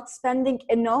was not spending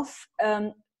enough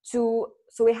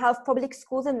so we have public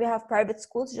schools and we have private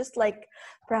schools, just like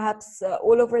perhaps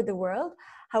all over the world.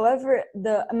 However,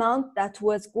 the amount that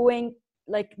was going,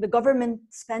 like the government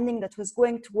spending that was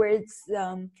going towards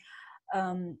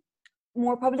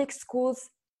more public schools,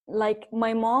 like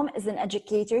my mom is an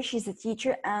educator, she's a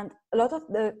teacher, and a lot of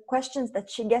the questions that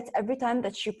she gets every time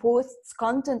that she posts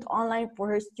content online for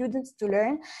her students to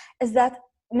learn is that,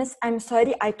 Miss, I'm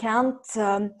sorry, I can't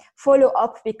follow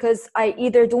up because I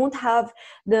either don't have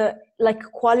the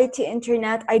quality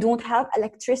internet, I don't have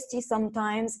electricity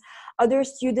sometimes. Other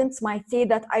students might say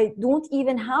that I don't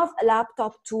even have a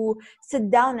laptop to sit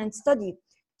down and study.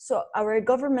 So our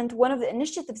government, one of the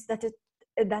initiatives that it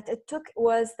took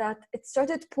was that it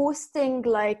started posting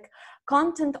like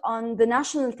content on the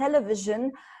national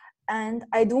television, and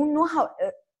I don't know how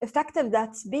effective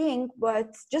that's being,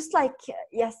 but just like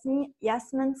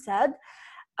Yasmin said,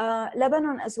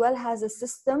 Lebanon as well has a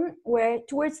system where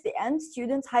towards the end,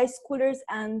 students, high schoolers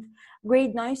and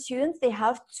grade 9 students, they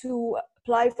have to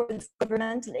apply for this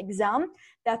governmental exam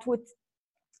that would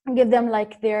give them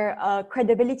like their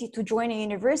credibility to join a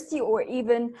university or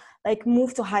even like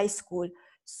move to high school.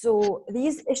 So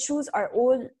these issues are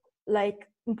all like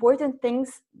important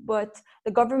things, but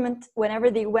the government, whenever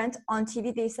they went on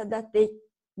TV, they said that they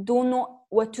don't know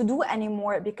what to do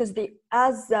anymore, because they,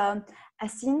 as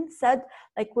Asin said,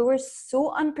 like we were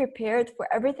so unprepared for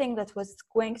everything that was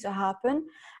going to happen,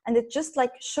 and it just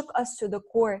like shook us to the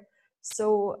core.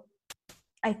 So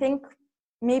I think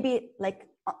maybe like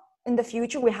in the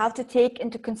future we have to take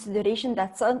into consideration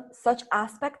that such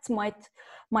aspects might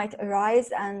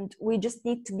arise, and we just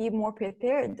need to be more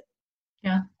prepared.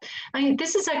 Yeah,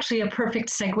 this is actually a perfect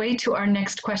segue to our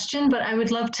next question, but I would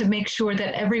love to make sure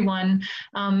that everyone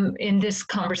in this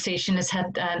conversation has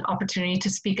had an opportunity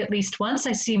to speak at least once.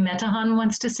 I see Metahan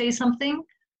wants to say something.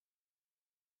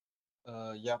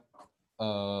 Yeah,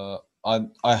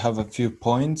 I have a few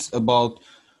points about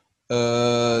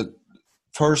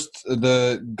first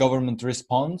the government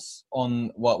response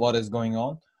on what is going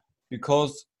on,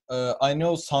 because I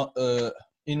know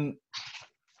in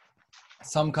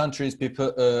some countries,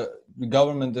 people, the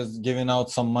government is giving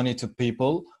out some money to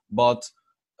people, but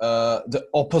the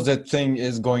opposite thing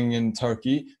is going in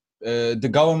Turkey. The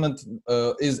government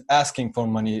is asking for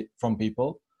money from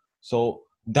people, so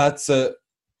that's a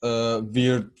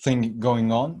weird thing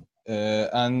going on.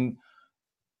 And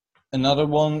another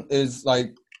one is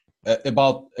like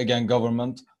about again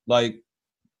government. Like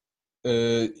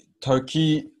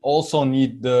Turkey also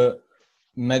need the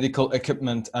medical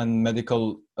equipment and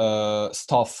medical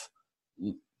stuff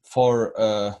for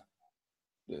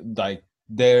like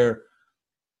their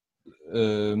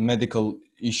medical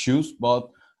issues,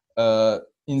 but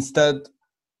instead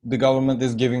the government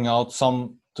is giving out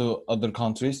some to other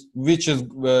countries, which is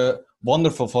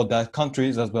wonderful for that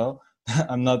countries as well.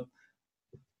 I'm not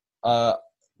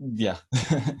yeah.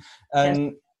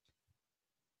 And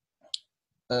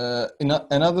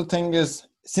another thing is,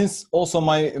 since also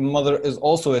my mother is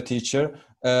also a teacher,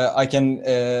 I can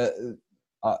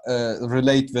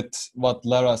relate with what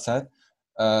Lara said.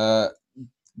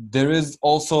 There is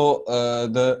also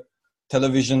the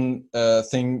television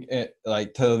thing,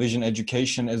 like television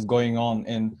education is going on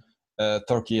in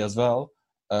Turkey as well.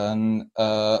 And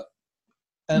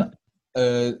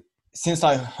since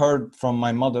I heard from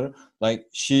my mother, like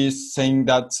she's saying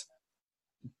that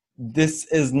this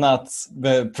is not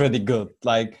pretty good.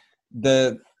 Like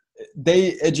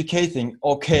they educating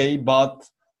okay, but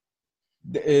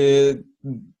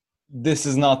this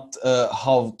is not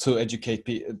how to educate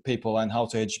people and how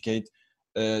to educate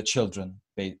children,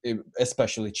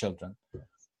 especially children.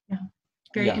 Yeah,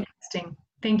 very interesting.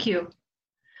 Thank you.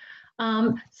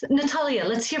 So Natalia,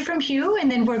 let's hear from you, and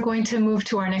then we're going to move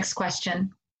to our next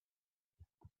question.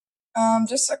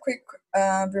 Just a quick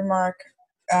remark.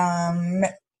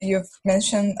 You've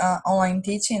mentioned online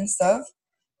teaching and stuff.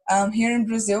 Here in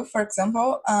Brazil, for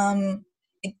example,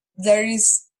 there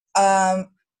is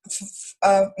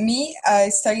me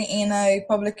studying in a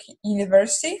public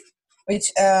university,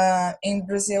 which in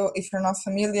Brazil, if you're not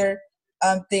familiar,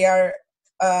 they are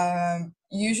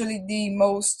usually the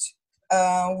most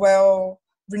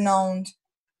well-renowned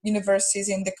universities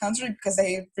in the country because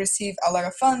they receive a lot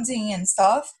of funding and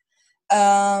stuff.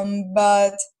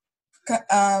 But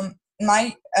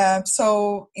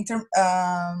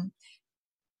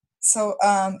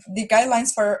the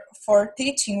guidelines for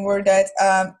teaching were that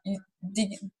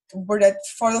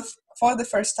for the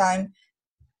first time,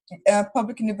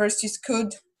 public universities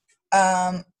could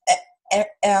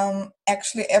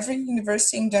actually every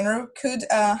university in general could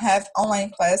have online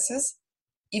classes,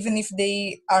 even if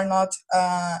they are not,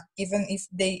 even if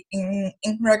they in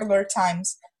regular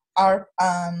times are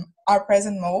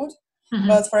present mode. Mm-hmm.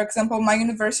 But for example, my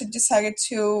university decided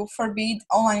to forbid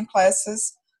online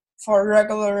classes for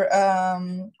regular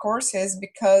courses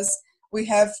because we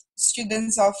have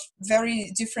students of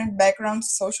very different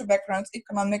backgrounds, social backgrounds,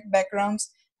 economic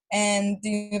backgrounds, and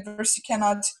the university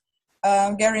cannot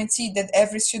guarantee that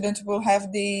every student will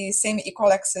have the same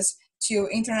equal access to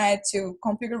internet, to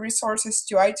computer resources,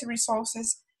 to IT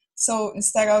resources. So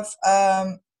instead of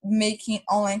making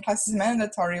online classes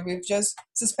mandatory, we've just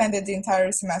suspended the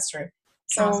entire semester.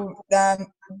 So that's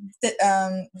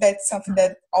something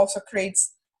that also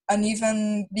creates an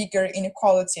even bigger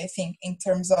inequality, I think, in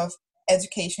terms of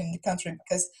education in the country,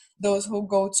 because those who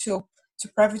go to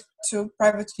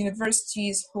private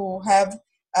universities, who have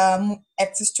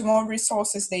access to more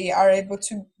resources, they are able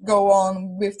to go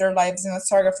on with their lives in a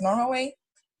sort of normal way.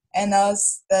 And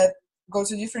us that go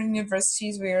to different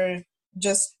universities, we're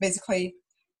just basically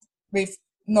with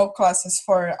no classes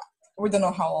for we don't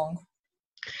know how long.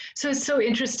 So it's so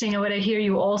interesting, and what I hear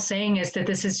you all saying is that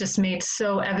this has just made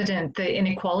so evident the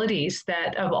inequalities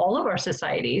that of all of our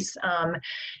societies,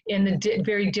 in the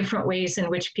very different ways in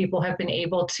which people have been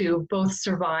able to both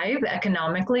survive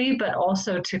economically, but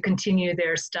also to continue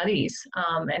their studies,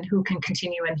 and who can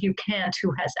continue and who can't,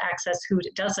 who has access, who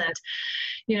doesn't.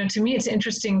 You know, to me, it's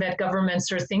interesting that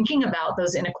governments are thinking about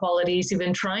those inequalities,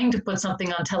 even trying to put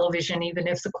something on television, even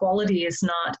if the quality is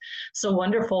not so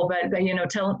wonderful. But you know,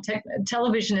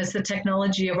 television is the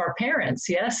technology of our parents,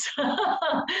 yes.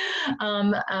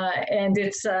 And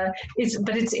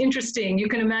it's interesting. You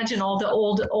can imagine all the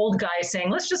old guys saying,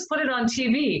 "Let's just put it on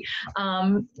TV,"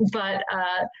 but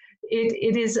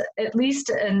it is at least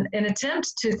an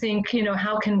attempt to think, you know,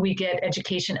 how can we get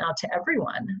education out to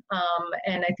everyone?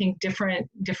 And I think different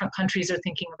countries are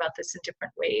thinking about this in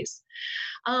different ways.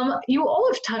 You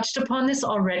all have touched upon this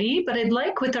already, but I'd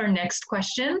like with our next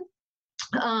question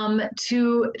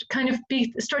to kind of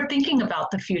start thinking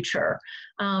about the future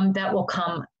that will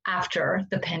come after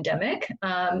the pandemic.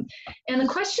 And the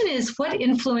question is, what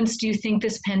influence do you think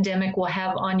this pandemic will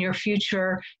have on your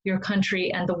future, your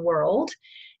country, and the world?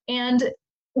 And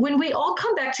when we all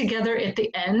come back together at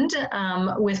the end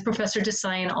with Professor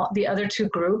Desai and the other two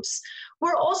groups,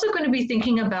 we're also going to be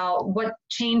thinking about what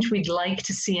change we'd like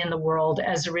to see in the world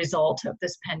as a result of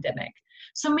this pandemic.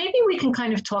 So maybe we can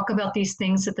kind of talk about these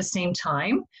things at the same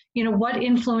time. You know, what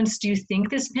influence do you think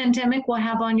this pandemic will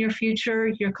have on your future,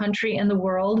 your country, and the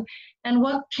world? And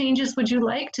what changes would you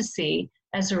like to see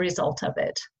as a result of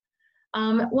it?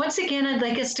 Once again, I'd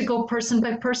like us to go person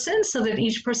by person so that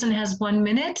each person has 1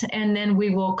 minute, and then we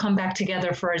will come back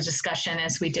together for a discussion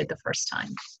as we did the first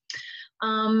time.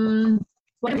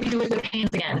 What do we do with the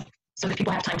hands again so that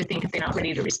people have time to think if they're not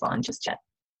ready to respond just yet?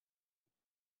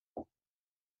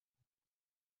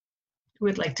 Who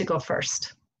would like to go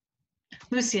first?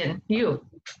 Lucien, you.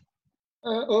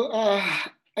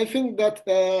 I think that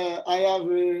I have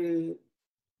a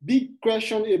big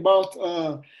question about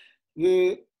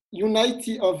the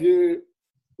unity of the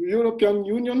European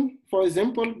Union, for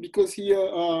example, because here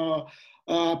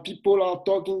people are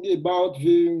talking about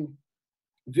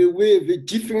the way the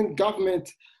different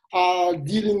governments are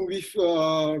dealing with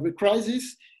the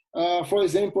crisis. For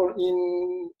example,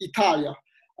 in Italy,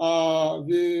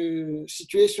 the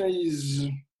situation is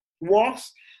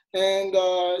worse, and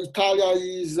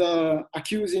Italy is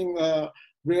accusing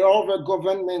the other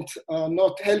government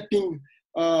not helping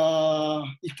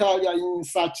Italy in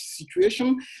such situation.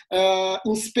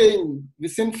 In Spain, the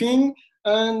same thing,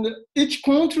 and each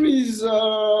country is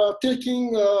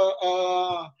taking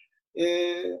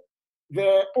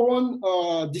their own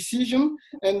decision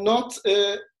and not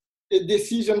a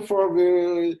decision for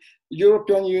the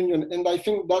European Union. And I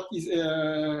think that is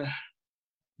a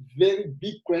very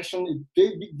big question, a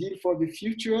very big deal for the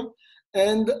future.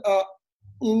 And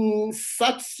in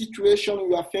such situation,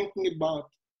 we are thinking about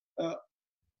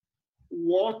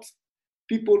what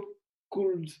people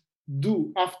could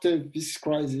do after this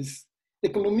crisis.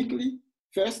 Economically,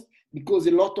 first, because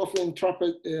a lot of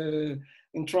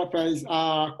enterprises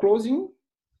are closing.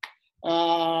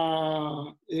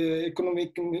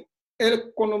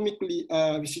 Economically,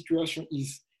 the situation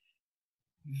is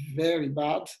very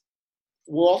bad,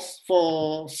 worse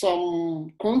for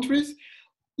some countries.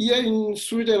 Here in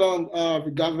Switzerland,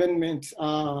 the government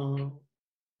are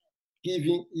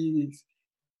giving its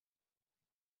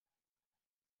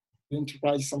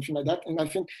enterprise, something like that. And I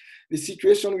think the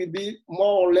situation will be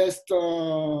more or less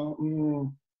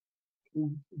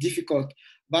difficult.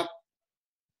 But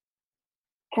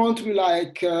countries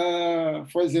like,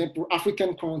 for example,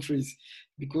 African countries,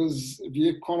 because the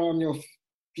economy of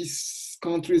these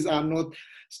countries are not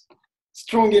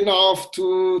strong enough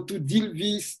to deal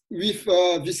with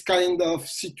this kind of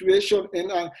situation.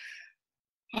 And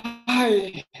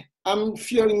I'm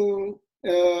fearing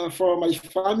for my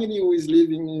family who is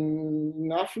living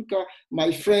in Africa,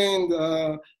 my friend,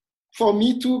 for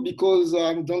me too, because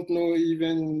I don't know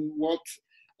even what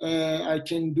I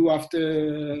can do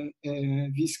after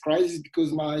this crisis,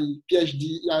 because my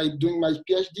PhD, I'm doing my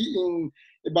PhD in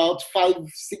about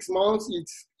 5-6 months.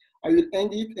 I will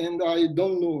end it, and I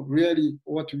don't know really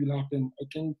what will happen.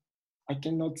 I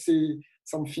cannot say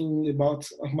something about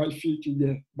my future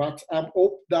yet, but I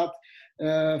hope that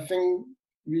things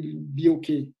will be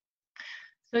okay.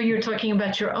 So you're talking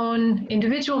about your own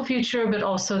individual future, but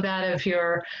also that of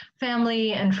your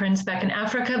family and friends back in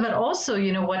Africa, but also,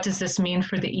 what does this mean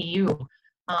for the EU,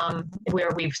 where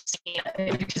we've seen,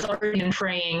 which is already been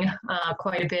fraying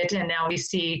quite a bit, and now we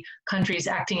see countries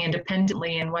acting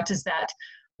independently, and what does that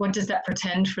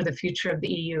portend for the future of the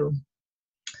EU?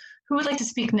 Who would like to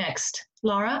speak next?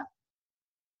 Laura?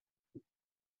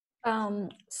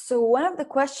 So one of the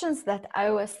questions that I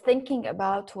was thinking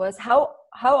about was how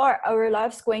are our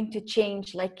lives going to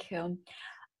change,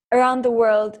 around the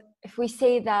world? If we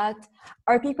say that,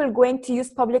 are people going to use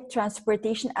public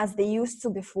transportation as they used to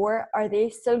before? Are they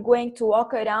still going to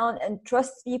walk around and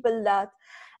trust people that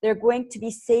they're going to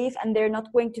be safe and they're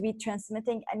not going to be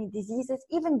transmitting any diseases?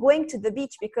 Even going to the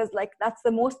beach, because that's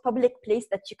the most public place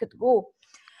that you could go.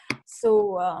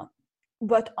 So,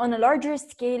 but on a larger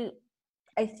scale,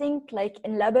 I think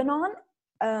in Lebanon,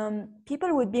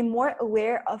 people would be more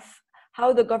aware of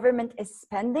how the government is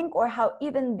spending, or how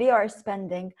even they are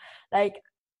spending.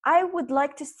 I would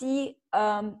like to see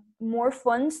more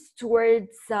funds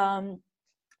towards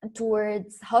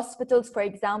hospitals, for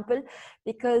example,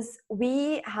 because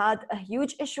we had a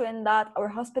huge issue in that our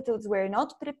hospitals were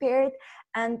not prepared,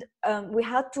 and we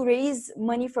had to raise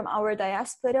money from our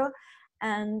diaspora,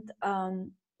 and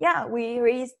we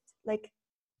raised a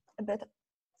bit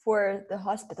for the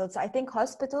hospitals. I think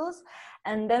hospitals,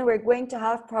 and then we're going to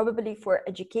have probably for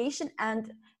education,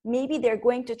 and maybe they're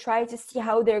going to try to see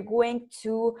how they're going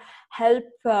to help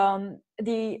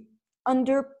the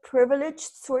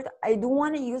underprivileged I don't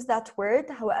want to use that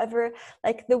word, however,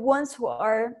 the ones who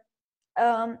are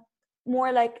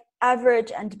more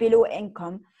average and below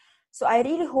income. So I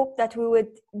really hope that we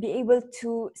would be able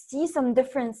to see some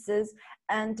differences,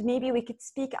 and maybe we could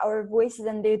speak our voices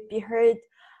and they'd be heard.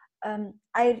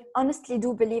 I honestly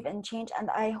do believe in change, and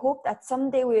I hope that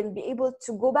someday we'll be able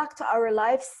to go back to our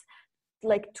lives,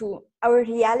 to our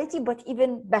reality, but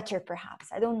even better,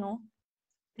 perhaps. I don't know.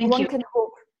 One can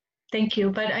hope. Thank you.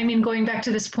 But going back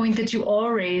to this point that you all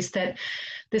raised, that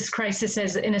this crisis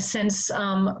has, in a sense,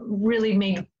 really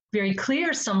made very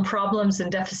clear some problems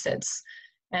and deficits.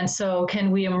 And so can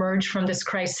we emerge from this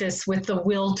crisis with the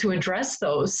will to address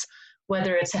those,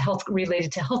 whether it's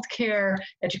related to healthcare,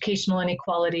 educational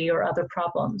inequality, or other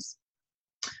problems?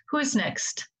 Who is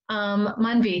next?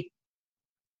 Manvi.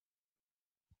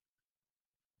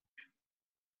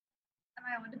 Am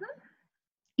I audible?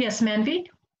 Yes, Manvi.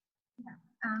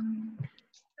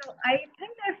 So I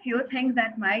think there are a few things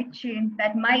that might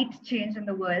change in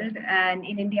the world and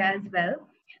in India as well.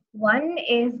 One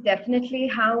is definitely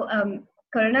how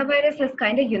coronavirus has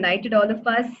kind of united all of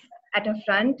us at a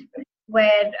front,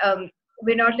 where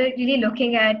we're not really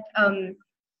looking at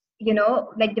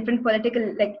different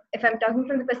political, if I'm talking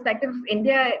from the perspective of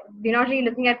India, we're not really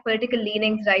looking at political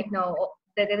leanings right now.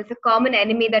 There is a common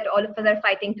enemy that all of us are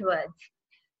fighting towards.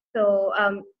 So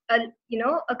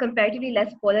a comparatively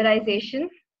less polarization,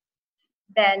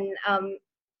 then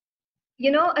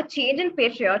a change in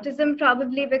patriotism,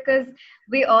 probably, because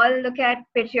we all look at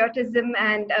patriotism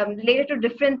and relate it to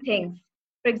different things.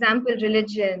 For example,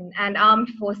 religion and armed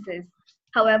forces.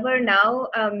 However, now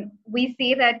we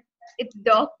see that it's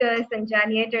doctors and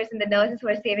janitors and the nurses who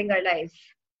are saving our lives.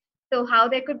 So how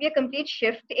there could be a complete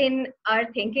shift in our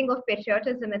thinking of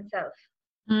patriotism itself.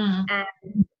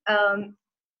 And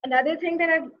another thing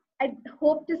that I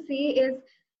hope to see is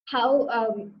how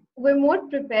we're more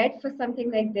prepared for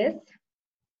something like this.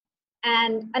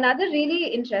 And another really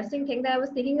interesting thing that I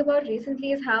was thinking about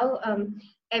recently is how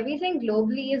everything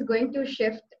globally is going to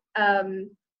shift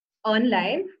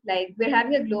online. We're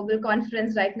having a global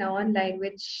conference right now online,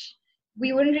 which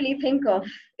we wouldn't really think of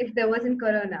if there wasn't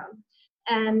Corona.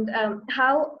 And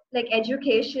how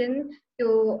education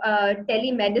to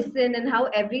telemedicine, and how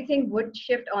everything would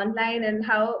shift online, and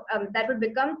how that would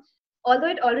become, although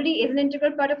it already is an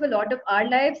integral part of a lot of our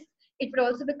lives, it would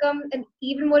also become an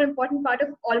even more important part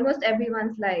of almost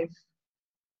everyone's life,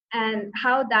 and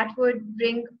how that would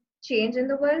bring change in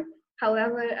the world.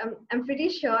 However, I'm pretty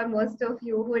sure most of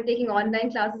you who are taking online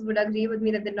classes would agree with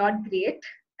me that they're not great,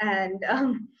 and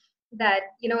that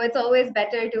it's always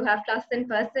better to have classes in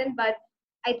person. But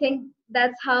I think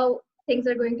that's how things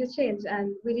are going to change,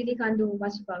 and we really can't do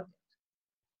much about it.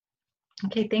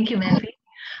 Okay, thank you, Manvi.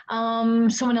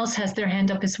 Someone else has their hand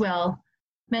up as well.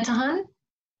 Metahan?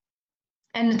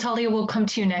 And Natalia will come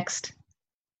to you next.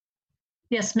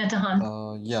 Yes,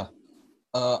 Metahan. Yeah.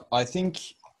 I think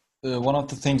one of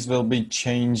the things will be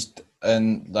changed,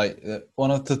 and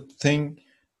one of the thing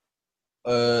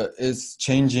is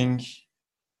changing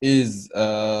is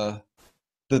the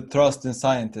trust in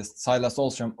scientists. Silas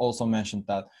also mentioned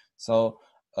that. So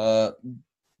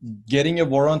getting a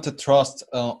warranted trust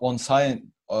on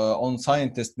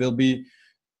scientists will be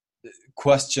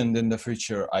questioned in the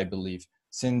future, I believe,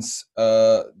 since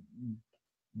the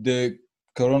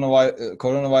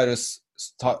coronavirus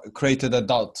created a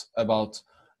doubt about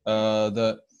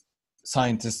the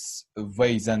scientists'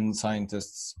 ways and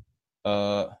scientists'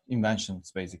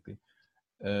 inventions, basically.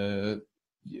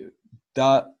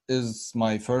 That is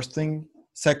my first thing.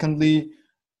 Secondly,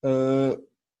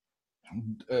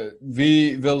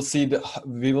 we will see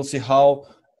how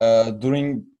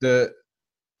during the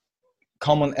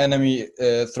common enemy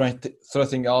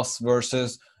threatening us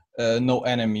versus no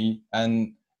enemy,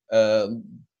 and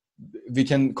we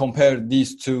can compare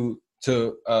these two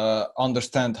to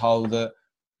understand how the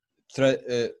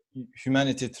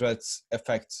humanity threats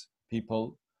affect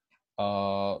people,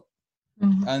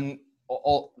 and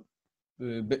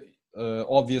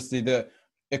obviously the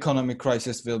economic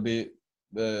crisis will be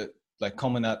like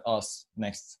coming at us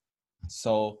next.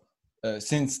 So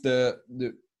since the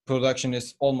production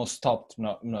is almost stopped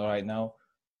right now,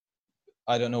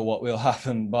 I don't know what will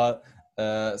happen, but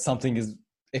something is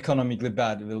economically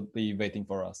bad will be waiting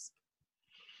for us.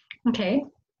 Okay.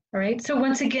 All right. So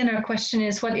once again, our question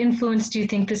is, what influence do you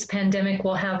think this pandemic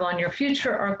will have on your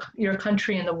future or your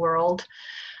country and the world?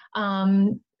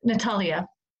 Natalia.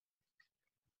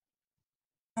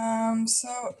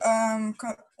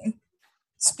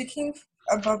 Speaking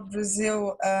about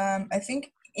Brazil, I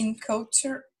think in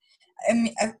culture,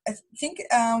 I think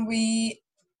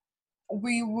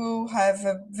we will have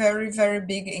a very, very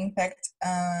big impact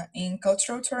in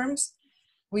cultural terms.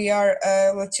 We are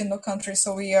a Latino country,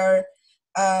 so we are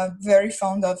very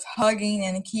fond of hugging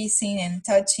and kissing and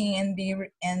touching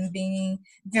and being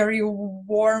very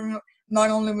warm, not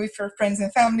only with your friends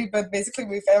and family, but basically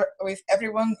with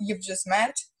everyone you've just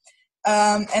met.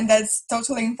 And that's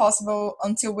totally impossible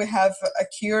until we have a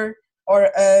cure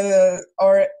or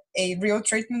a real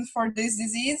treatment for this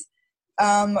disease.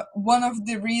 One of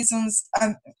the reasons,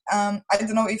 I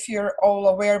don't know if you're all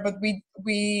aware, but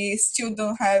we still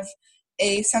don't have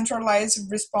a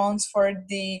centralized response for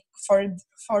the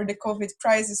COVID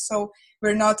crisis. So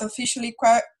we're not officially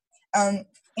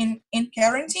in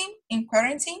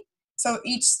quarantine. So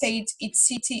each state, each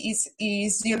city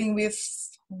is dealing with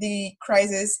the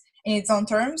crisis in its own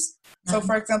terms. So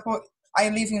for example, I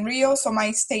live in Rio, so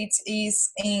my state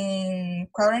is in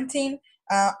quarantine.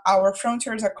 Our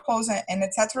frontiers are closed and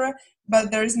etc. But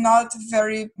there is not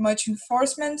very much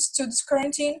enforcement to this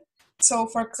quarantine. So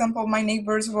for example, my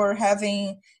neighbors were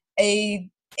having an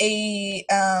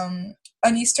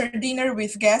Easter dinner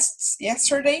with guests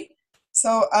yesterday.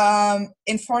 So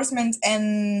enforcement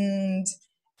and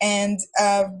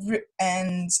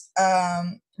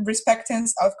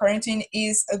respectance of quarantine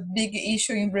is a big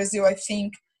issue in Brazil, I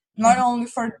think, not only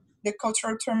for the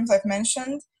cultural terms I've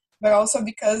mentioned, but also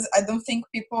because I don't think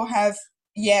people have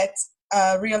yet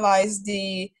realized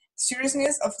the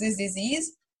seriousness of this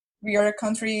disease. We are a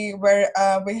country where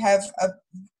we have a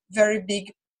very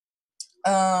big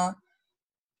part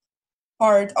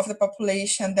of the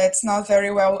population that's not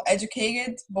very well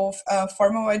educated, both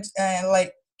formal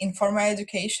like informal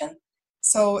education.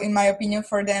 So in my opinion,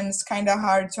 for them, it's kind of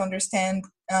hard to understand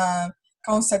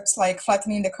concepts like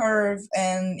flattening the curve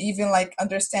and even like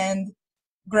understand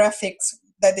graphics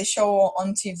that they show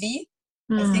on TV.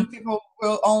 I think people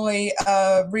will only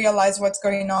realize what's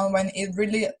going on when it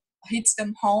really hits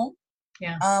them home.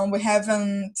 Yeah.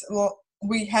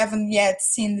 We haven't yet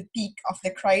seen the peak of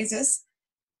the crisis.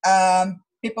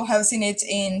 People have seen it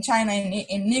in China, in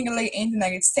Italy, in the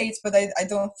United States, but I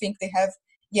don't think they have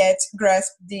yet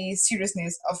grasped the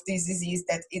seriousness of this disease,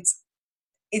 that it's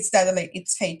deadly,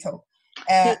 it's fatal.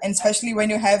 And especially when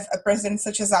you have a president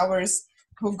such as ours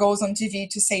who goes on TV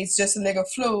to say it's just a little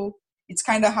flu, it's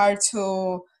kind of hard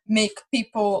to make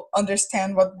people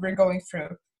understand what we're going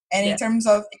through. And in terms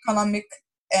of economic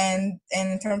and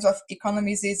in terms of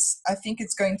economies, I think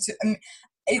it's going to,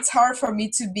 it's hard for me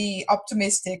to be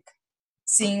optimistic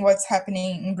seeing what's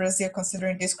happening in Brazil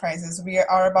considering this crisis. We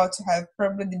are about to have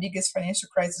probably the biggest financial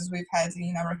crisis we've had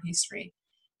in our history.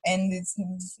 And it's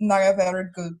not a very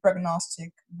good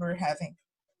prognostic we're having.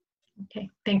 Okay,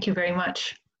 thank you very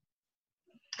much.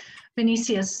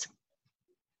 Vinicius.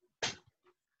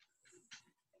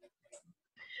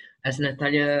 As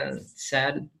Natalia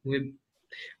said,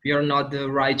 we are not the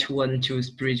right one to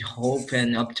spread hope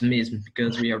and optimism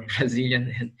because we are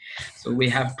Brazilian, and so we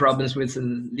have problems with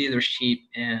leadership.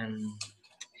 And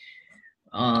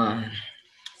I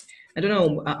don't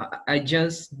know, I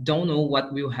just don't know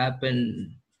what will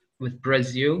happen with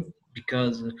Brazil,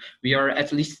 because we are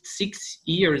at least 6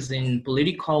 years in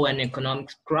political and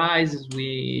economic crisis.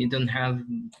 We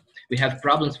we have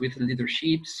problems with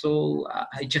leadership. So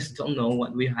I just don't know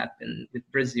what will happen with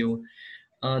Brazil.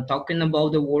 Talking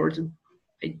about the world,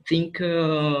 I think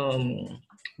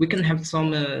we can have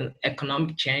some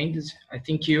economic changes. I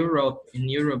think in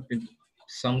Europe,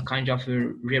 some kind of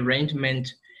a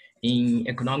rearrangement in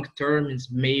economic terms.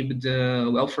 Maybe the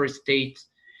welfare state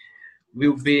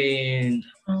will be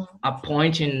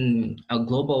appointing a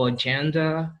global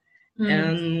agenda,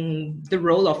 and the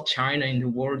role of China in the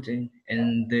world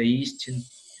and the East.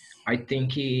 I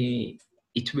think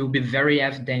it will be very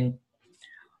evident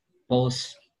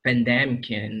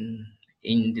post-pandemic and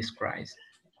in this crisis.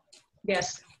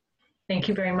 Yes, thank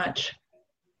you very much.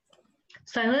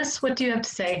 Silas, what do you have to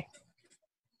say?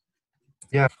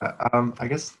 Yeah, I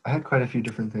guess I had quite a few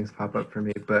different things pop up for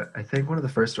me, but I think one of the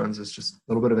first ones is just a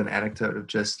little bit of an anecdote of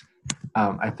just,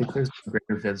 I think there's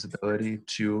greater visibility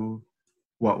to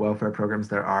what welfare programs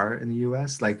there are in the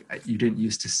US. Like you didn't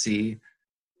used to see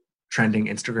trending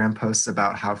Instagram posts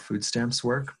about how food stamps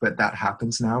work, but that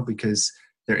happens now because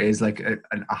there is like a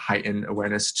heightened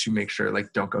awareness to make sure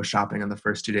like don't go shopping on the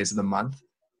first 2 days of the month.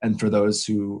 And for those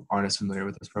who aren't as familiar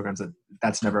with those programs,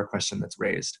 that's never a question that's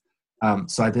raised.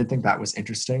 So I did think that was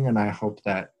interesting, and I hope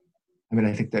that,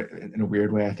 I think that in a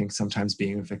weird way, I think sometimes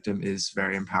being a victim is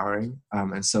very empowering.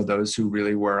 And so those who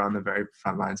really were on the very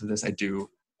front lines of this, I do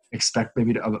expect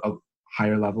maybe a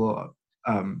higher level,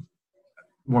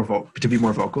 to be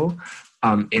more vocal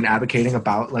in advocating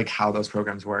about like how those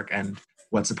programs work and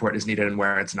what support is needed and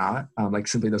where it's not. Like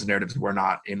simply those narratives were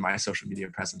not in my social media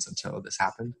presence until this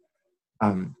happened.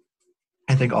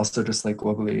 I think also just like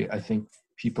globally, I think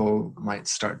people might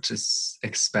start to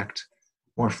expect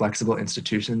more flexible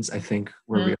institutions. I think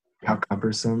we're realizing how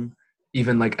cumbersome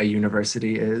even like a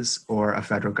university is or a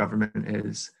federal government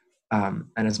is. And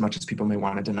as much as people may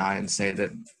want to deny and say that,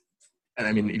 and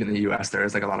I mean, even in the US, there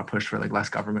is like a lot of push for like less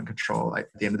government control. Like,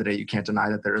 at the end of the day, you can't deny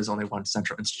that there is only one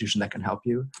central institution that can help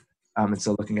you. And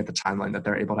so looking at the timeline that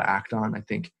they're able to act on, I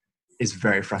think is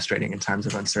very frustrating in times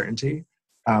of uncertainty.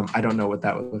 I don't know what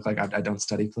that would look like. I don't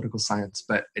study political science,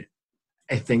 but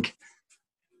I think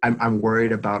I'm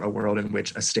worried about a world in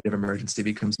which a state of emergency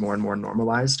becomes more and more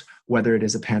normalized, whether it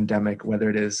is a pandemic, whether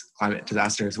it is climate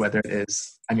disasters, whether it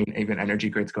is, I mean, even energy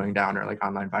grids going down or like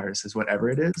online viruses, whatever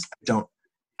it is.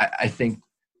 I think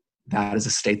that is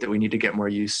a state that we need to get more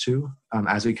used to.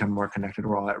 As we become more connected,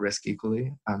 we're all at risk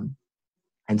equally.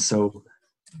 And so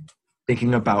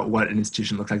thinking about what an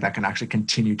institution looks like that can actually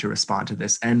continue to respond to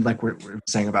this. And like we're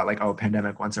saying about like, oh,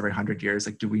 pandemic once every 100 years,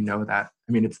 like, do we know that?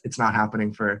 I mean, it's not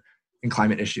happening in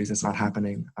climate issues. It's not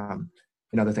happening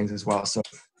in other things as well. So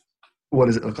what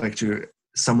does it look like to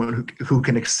someone who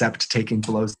can accept taking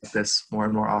blows like this more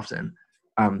and more often,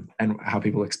 and how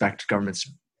people expect governments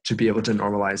to be able to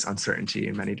normalize uncertainty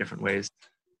in many different ways.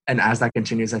 And as that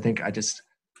continues, I think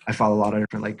I follow a lot of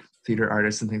different like theater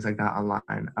artists and things like that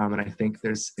online. And I think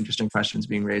there's interesting questions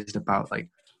being raised about like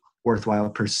worthwhile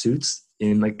pursuits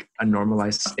in like a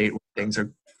normalized state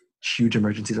where huge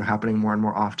emergencies are happening more and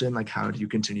more often. Like, how do you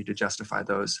continue to justify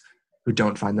those who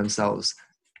don't find themselves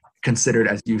considered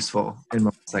as useful in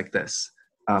moments like this?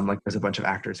 Like there's a bunch of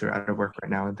actors who are out of work right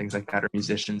now and things like that, or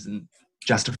musicians, and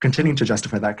continuing to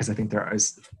justify that, because I think there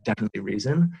is definitely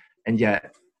reason. And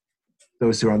yet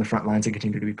those who are on the front lines and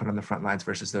continue to be put on the front lines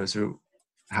versus those who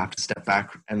have to step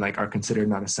back and like are considered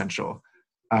non-essential.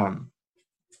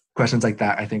 Questions like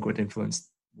that, I think, would influence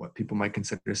what people might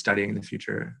consider studying in the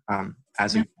future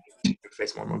as we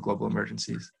face more and more global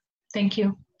emergencies. Thank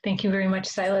you. Thank you very much,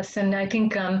 Silas. And I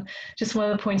think just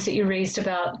one of the points that you raised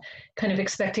about kind of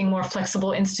expecting more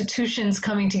flexible institutions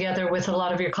coming together with a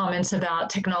lot of your comments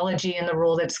about technology and the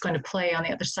role that's going to play on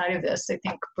the other side of this, I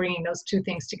think bringing those two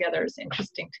things together is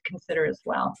interesting to consider as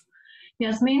well.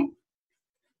 Yasmin?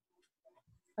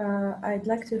 I'd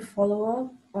like to follow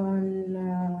up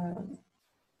on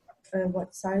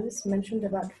what Silas mentioned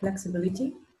about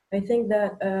flexibility. I think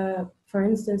that, for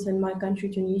instance, in my country,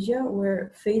 Tunisia,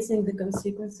 we're facing the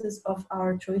consequences of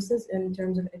our choices in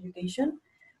terms of education.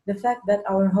 The fact that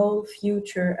our whole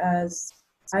future as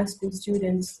high school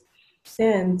students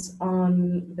stands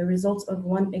on the results of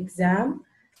one exam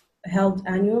held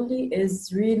annually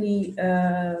is really,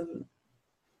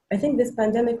 I think this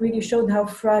pandemic really showed how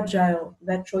fragile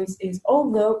that choice is.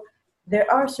 Although there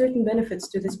are certain benefits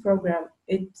to this program,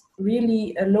 it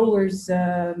really lowers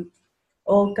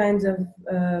all kinds of,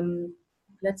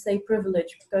 let's say,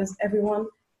 privilege, because everyone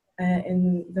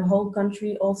in the whole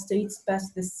country, all states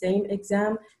pass the same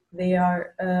exam. They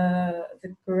are,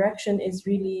 the correction is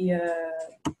really,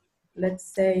 let's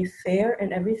say, fair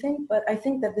and everything. But I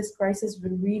think that this crisis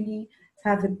will really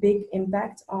have a big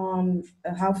impact on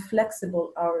how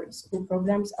flexible our school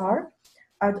programs are.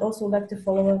 I'd also like to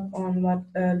follow up on what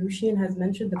Lucien has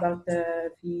mentioned about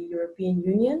the European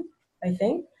Union, I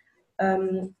think.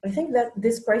 I think that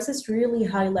this crisis really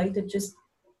highlighted just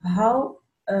how,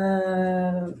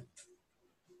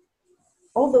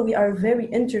 although we are very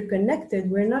interconnected,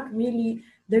 we're not really,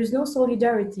 there's no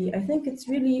solidarity. I think it's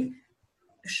really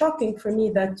shocking for me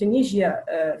that Tunisia,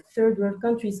 third world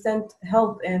country, sent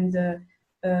help and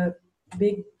a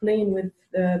big plane with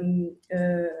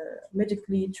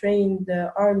medically trained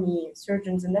army,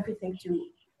 surgeons and everything to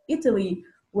Italy,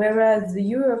 whereas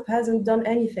Europe hasn't done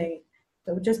anything.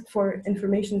 So just for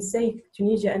information's sake,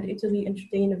 Tunisia and Italy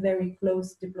entertain a very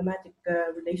close diplomatic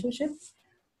relationship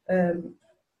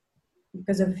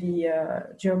because of the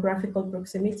geographical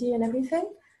proximity and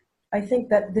everything. I think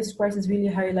that this crisis really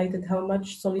highlighted how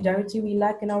much solidarity we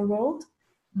lack in our world.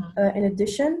 In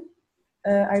addition,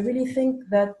 I really think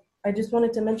that I just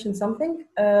wanted to mention something.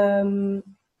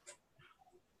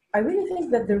 I really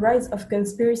think that the rise of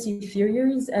conspiracy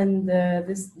theories and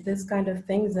this kind of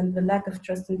things and the lack of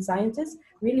trust in scientists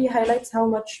really highlights how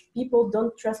much people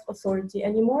don't trust authority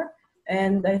anymore.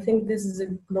 And I think this is a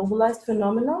globalized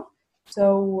phenomenon.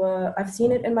 So I've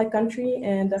seen it in my country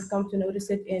and I've come to notice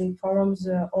it in forums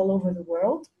all over the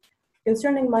world.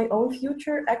 Concerning my own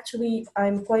future, actually,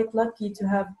 I'm quite lucky to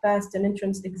have passed an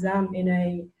entrance exam in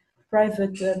a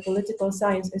private political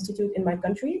science institute in my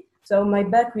country. So my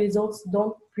back results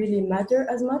don't really matter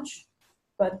as much,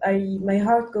 but my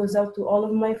heart goes out to all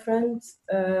of my friends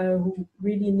who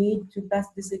really need to pass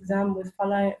this exam with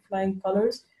flying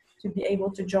colors to be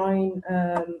able to join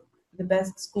the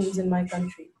best schools in my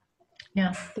country.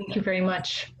 Yeah, thank you very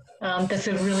much. That's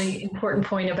a really important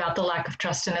point about the lack of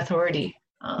trust and authority.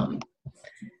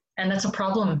 And that's a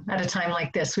problem at a time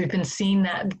like this. We've been seeing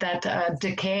that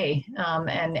decay,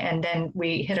 and then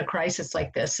we hit a crisis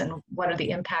like this, and what are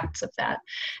the impacts of that?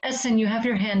 Essen, you have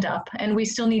your hand up, and we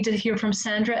still need to hear from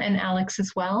Sandra and Alex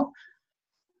as well.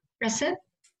 Essen?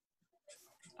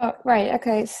 Oh, right,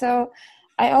 okay. So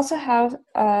I also have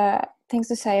things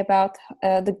to say about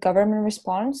the government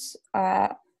response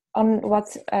on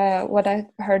what I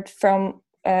heard from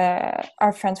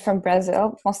our friends from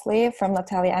Brazil, mostly from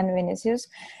Natalia and Vinicius.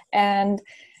 And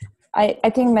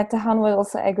I think Metehan will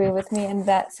also agree with me in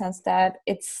that sense that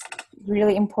it's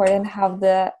really important how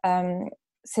the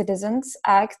citizens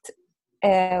act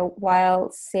while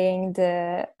seeing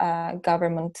the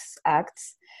government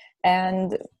acts.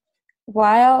 And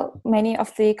while many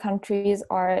of the countries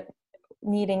are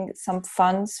needing some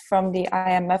funds from the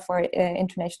IMF or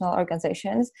international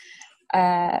organizations,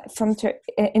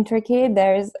 in Turkey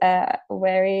there's a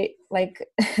very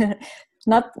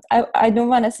not I don't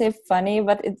want to say funny,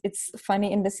 but it's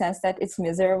funny in the sense that it's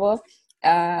miserable.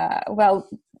 Well,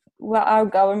 our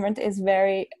government is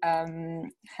very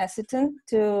hesitant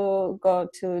to go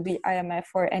to the IMF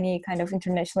or any kind of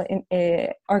international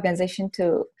organization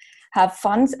to have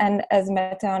funds. And as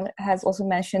Metehan has also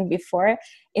mentioned before,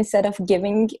 instead of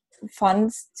giving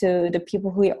funds to the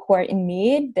people who are in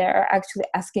need, they're actually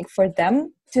asking for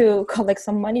them to collect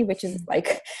some money, which is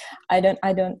like I don't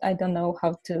know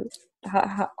how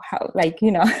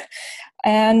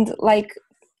and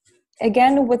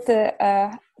again with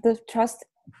the trust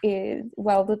is,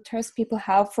 well, the trust people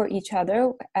have for each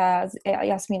other, as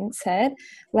Yasmin said,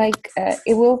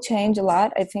 it will change a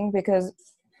lot, I think, because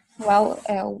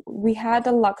we had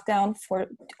a lockdown for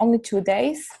only 2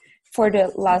 days for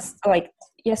the last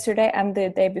yesterday and the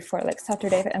day before,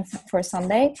 Saturday and for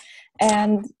Sunday,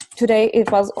 and today it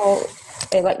was all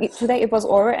today it was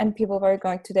over and people were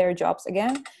going to their jobs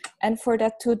again. And for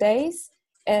that 2 days,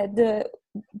 the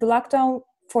lockdown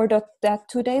for that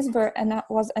 2 days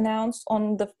was announced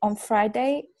on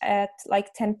Friday at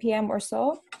 10 p.m. or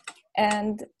so,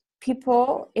 and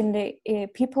people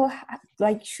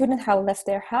shouldn't have left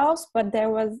their house, but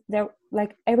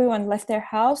everyone left their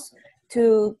house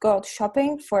to go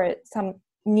shopping for some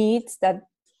needs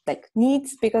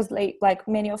because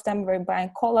many of them were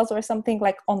buying colas or something,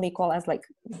 only colas,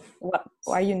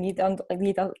 why you need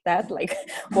that,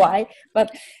 why?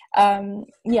 But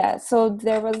so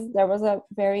there was a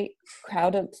very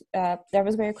crowded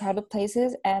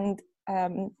places, and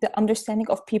the understanding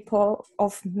of people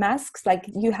of masks,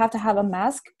 you have to have a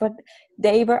mask, but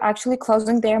they were actually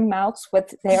closing their mouths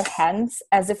with their hands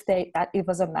as if that it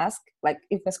was a mask.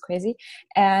 It was crazy.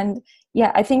 And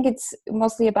I think it's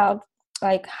mostly about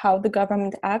how the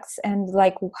government acts and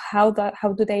how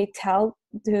do they tell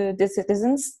the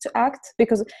citizens to act,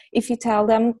 because if you tell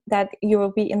them that you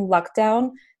will be in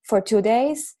lockdown for 2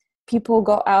 days, people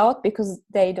go out because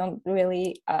they don't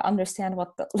really understand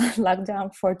what the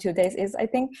lockdown for 2 days is, I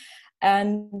think,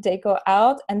 and they go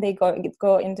out and they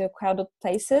go into crowded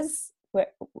places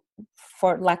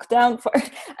for lockdown. For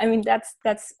I mean,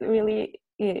 that's really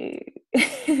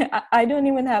I don't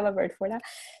even have a word for that.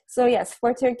 So yes,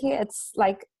 for Turkey, it's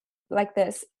like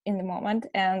this in the moment,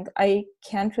 and I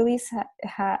can't really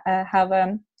have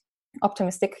an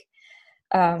optimistic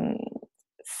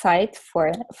side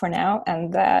for now,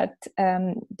 and that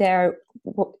they're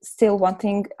still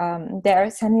wanting, they're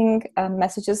sending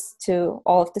messages to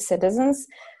all of the citizens,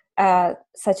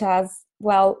 such as,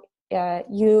 well,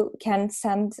 you can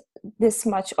send this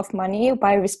much of money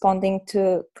by responding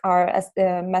to our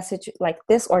message like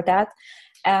this or that.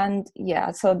 And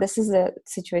yeah, so this is the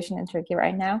situation in Turkey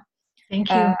right now. Thank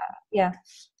you. Yeah.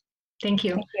 Thank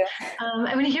you. Thank you.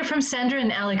 I want to hear from Sandra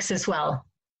and Alex as well.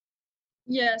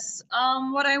 Yes,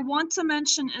 what I want to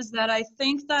mention is that I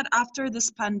think that after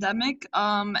this pandemic,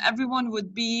 everyone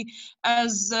would be,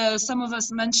 as some of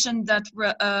us mentioned, that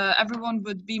everyone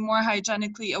would be more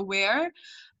hygienically aware.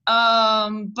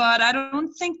 But I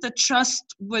don't think the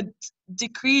trust would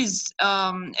decrease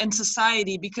in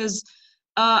society, because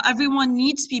everyone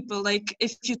needs people. Like,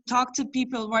 if you talk to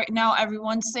people right now,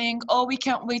 everyone's saying, oh, we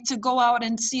can't wait to go out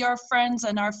and see our friends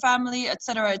and our family,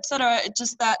 etc., etc. It's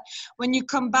just that when you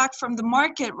come back from the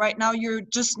market right now, you're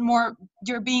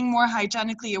being more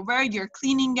hygienically aware. You're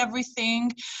cleaning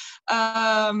everything,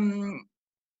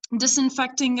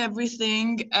 disinfecting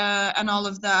everything, and all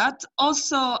of that.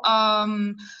 Also,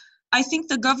 I think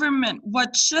the government,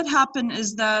 what should happen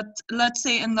is that, let's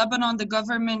say in Lebanon, the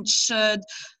government should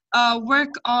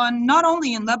work on, not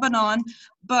only in Lebanon,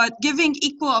 but giving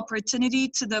equal opportunity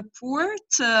to the poor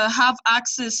to have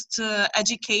access to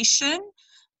education,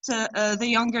 to the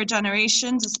younger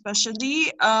generations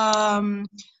especially,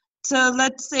 to,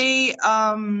 let's say,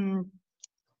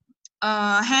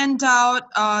 hand out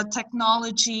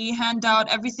technology, hand out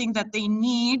everything that they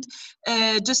need,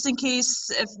 just in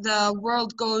case if the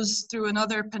world goes through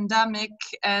another pandemic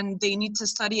and they need to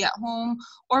study at home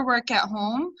or work at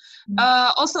home.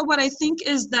 Also, what I think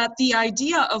is that the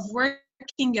idea of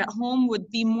working at home would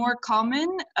be more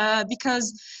common,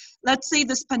 because let's say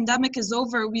this pandemic is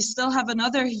over, we still have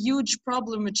another huge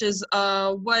problem, which is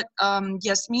what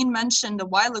Yasmin mentioned a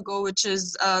while ago, which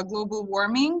is global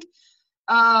warming.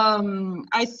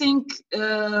 I think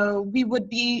we would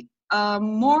be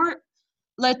more,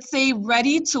 let's say,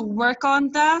 ready to work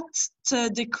on that, to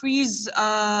decrease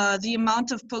the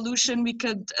amount of pollution. We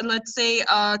could, let's say,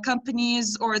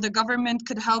 companies or the government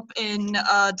could help in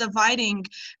dividing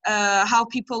how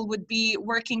people would be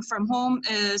working from home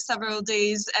several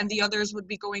days and the others would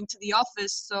be going to the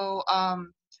office. So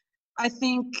I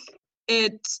think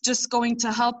it's just going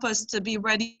to help us to be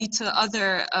ready to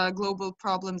other global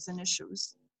problems and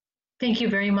issues. Thank you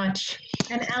very much.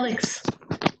 And Alex?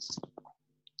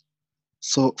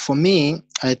 So for me,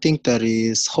 I think there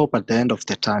is hope at the end of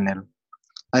the tunnel.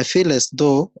 I feel as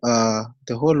though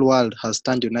the whole world has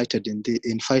stand united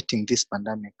in fighting this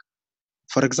pandemic.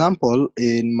 For example,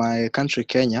 in my country,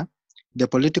 Kenya, the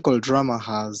political drama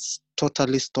has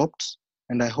totally stopped,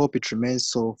 and I hope it remains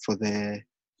so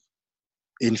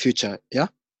in future. Yeah,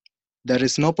 there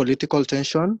is no political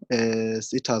tension,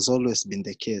 as it has always been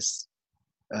the case.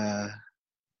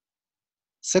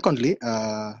 Secondly,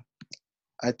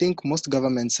 I think most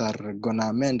governments are gonna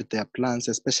amend their plans,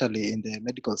 especially in the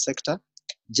medical sector,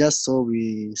 just so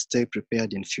we stay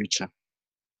prepared in future.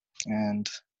 And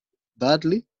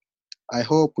thirdly, I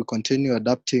hope we continue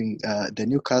adapting the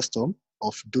new custom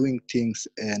of doing things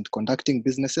and conducting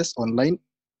businesses online,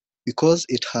 because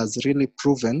it has really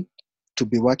proven to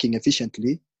be working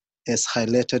efficiently, as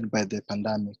highlighted by the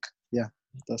pandemic. Yeah,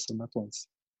 that's all my points.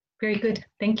 Very good,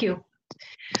 thank you.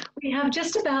 We have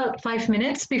just about 5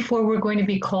 minutes before we're going to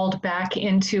be called back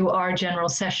into our general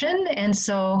session. And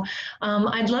so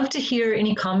I'd love to hear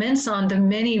any comments on the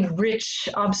many rich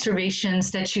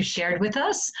observations that you shared with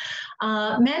us.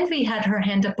 Manvi had her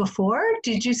hand up before.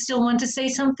 Did you still want to say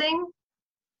something?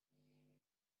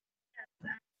 I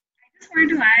just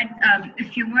wanted to add a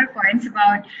few more points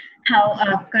about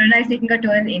how Corona is taking a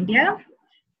toll in India.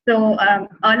 So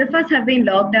all of us have been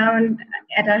locked down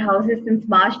at our houses since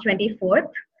March 24th.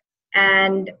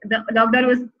 And the lockdown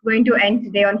was going to end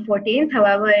today on 14th.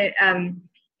 However,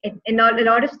 in a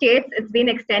lot of states, it's been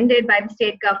extended by the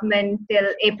state government till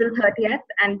April 30th.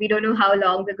 And we don't know how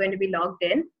long we're going to be locked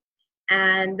in.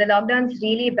 And the lockdown is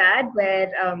really bad,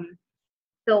 where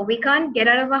so we can't get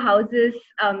out of our houses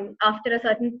after a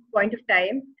certain point of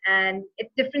time. And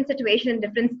it's different situation in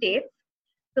different states.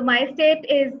 So my state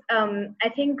is, I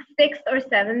think, 6th or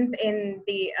 7th in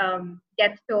the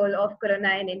death toll of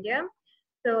Corona in India.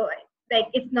 So, like,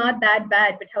 it's not that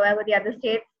bad. But however, the other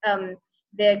states,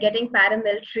 they're getting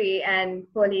paramilitary and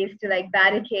police to like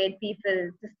barricade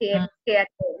people to stay at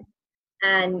home.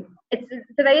 And it's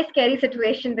a very scary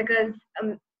situation because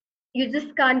you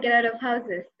just can't get out of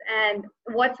houses. And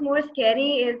what's more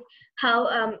scary is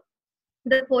how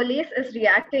the police is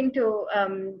reacting to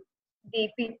the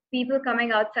people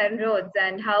coming outside roads,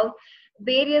 and how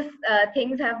various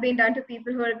things have been done to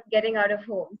people who are getting out of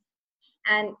homes.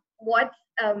 And what's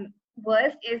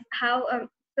worse is how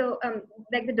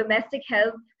like the domestic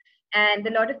help and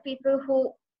a lot of people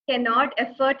who cannot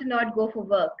afford to not go for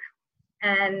work.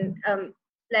 And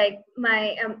like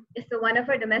my so one of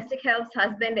our domestic help's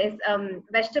husband is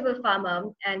vegetable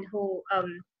farmer, and who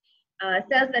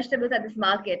sells vegetables at this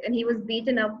market, and he was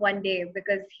beaten up one day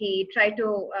because he tried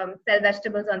to sell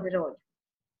vegetables on the road.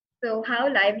 So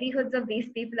how livelihoods of these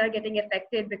people are getting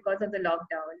affected because of the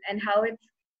lockdown, and how it's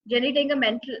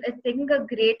taking a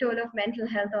great toll of mental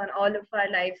health on all of our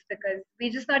lives, because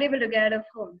we're just not able to get out of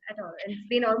home at all. And it's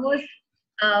been almost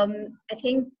I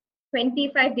think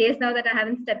 25 days now that I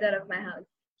haven't stepped out of my house.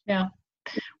 Yeah.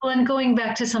 Well, and going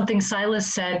back to something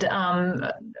Silas said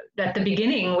at the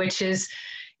beginning, which is,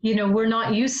 we're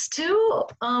not used to,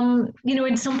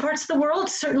 in some parts of the world,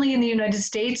 certainly in the United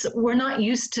States, we're not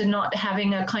used to not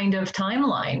having a kind of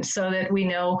timeline so that we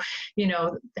know, you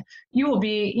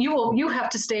have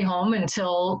to stay home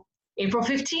until April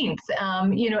 15th,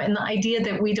 and the idea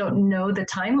that we don't know the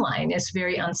timeline is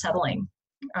very unsettling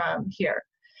here.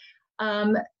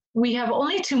 We have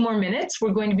only 2 more minutes.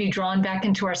 We're going to be drawn back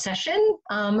into our session.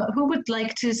 Who would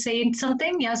like to say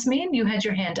something? Yasmin, you had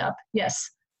your hand up.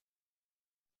 Yes.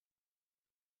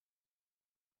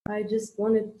 I just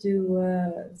wanted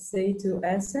to say to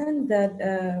Asen that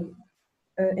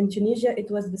in Tunisia, it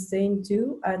was the same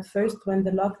too. At first, when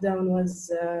the lockdown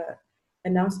was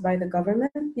announced by the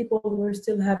government, people were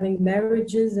still having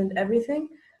marriages and everything.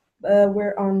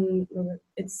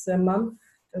 It's a month.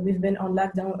 We've been on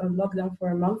lockdown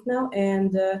for a month now,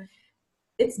 and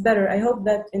it's better. I hope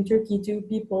that in Turkey too,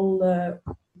 people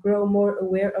grow more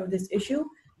aware of this issue.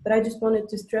 But I just wanted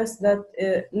to stress that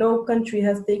no country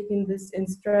has taken this in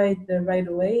stride right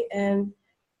away, and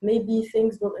maybe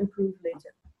things will improve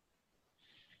later.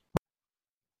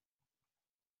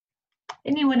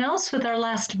 Anyone else with our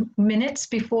last minutes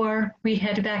before we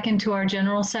head back into our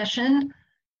general session?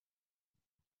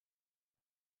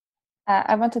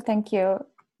 I want to thank you,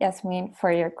 Yasmin,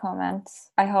 for your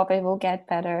comments. I hope it will get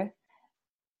better.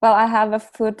 Well, I have a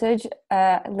footage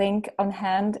link on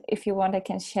hand. If you want, I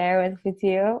can share it with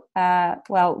you.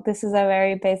 Well, this is a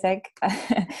very basic.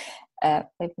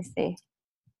 Let me see.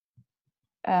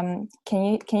 Can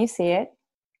you see it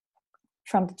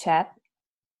from the chat?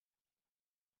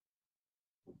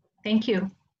 Thank you.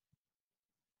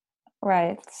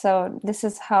 Right. So this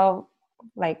is how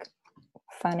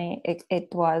funny it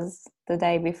was the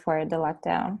day before the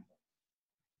lockdown.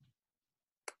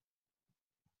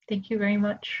 Thank you very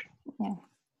much. Yeah.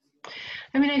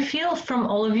 I mean, I feel from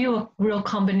all of you a real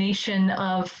combination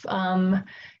of,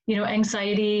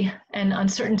 anxiety and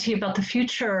uncertainty about the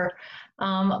future,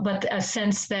 but a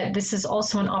sense that this is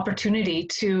also an opportunity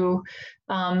to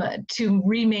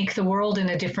remake the world in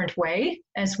a different way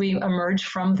as we emerge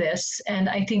from this. And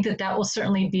I think that will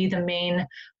certainly be the main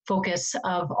focus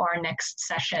of our next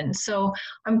session. So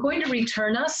I'm going to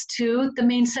return us to the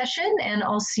main session, and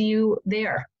I'll see you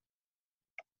there.